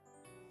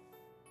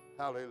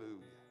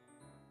 Hallelujah.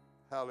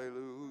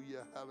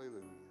 Hallelujah.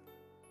 Hallelujah.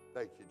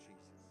 Thank you, Jesus.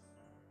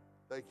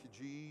 Thank you,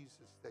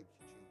 Jesus. Thank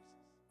you,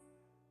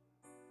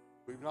 Jesus.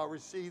 We've not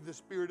received the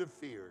spirit of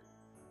fear,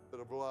 but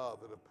of love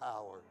and of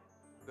power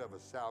and of a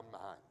sound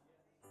mind.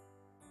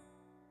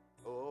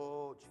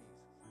 Oh, Jesus.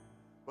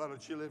 Why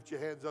don't you lift your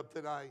hands up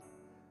tonight?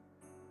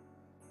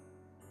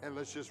 And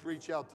let's just reach out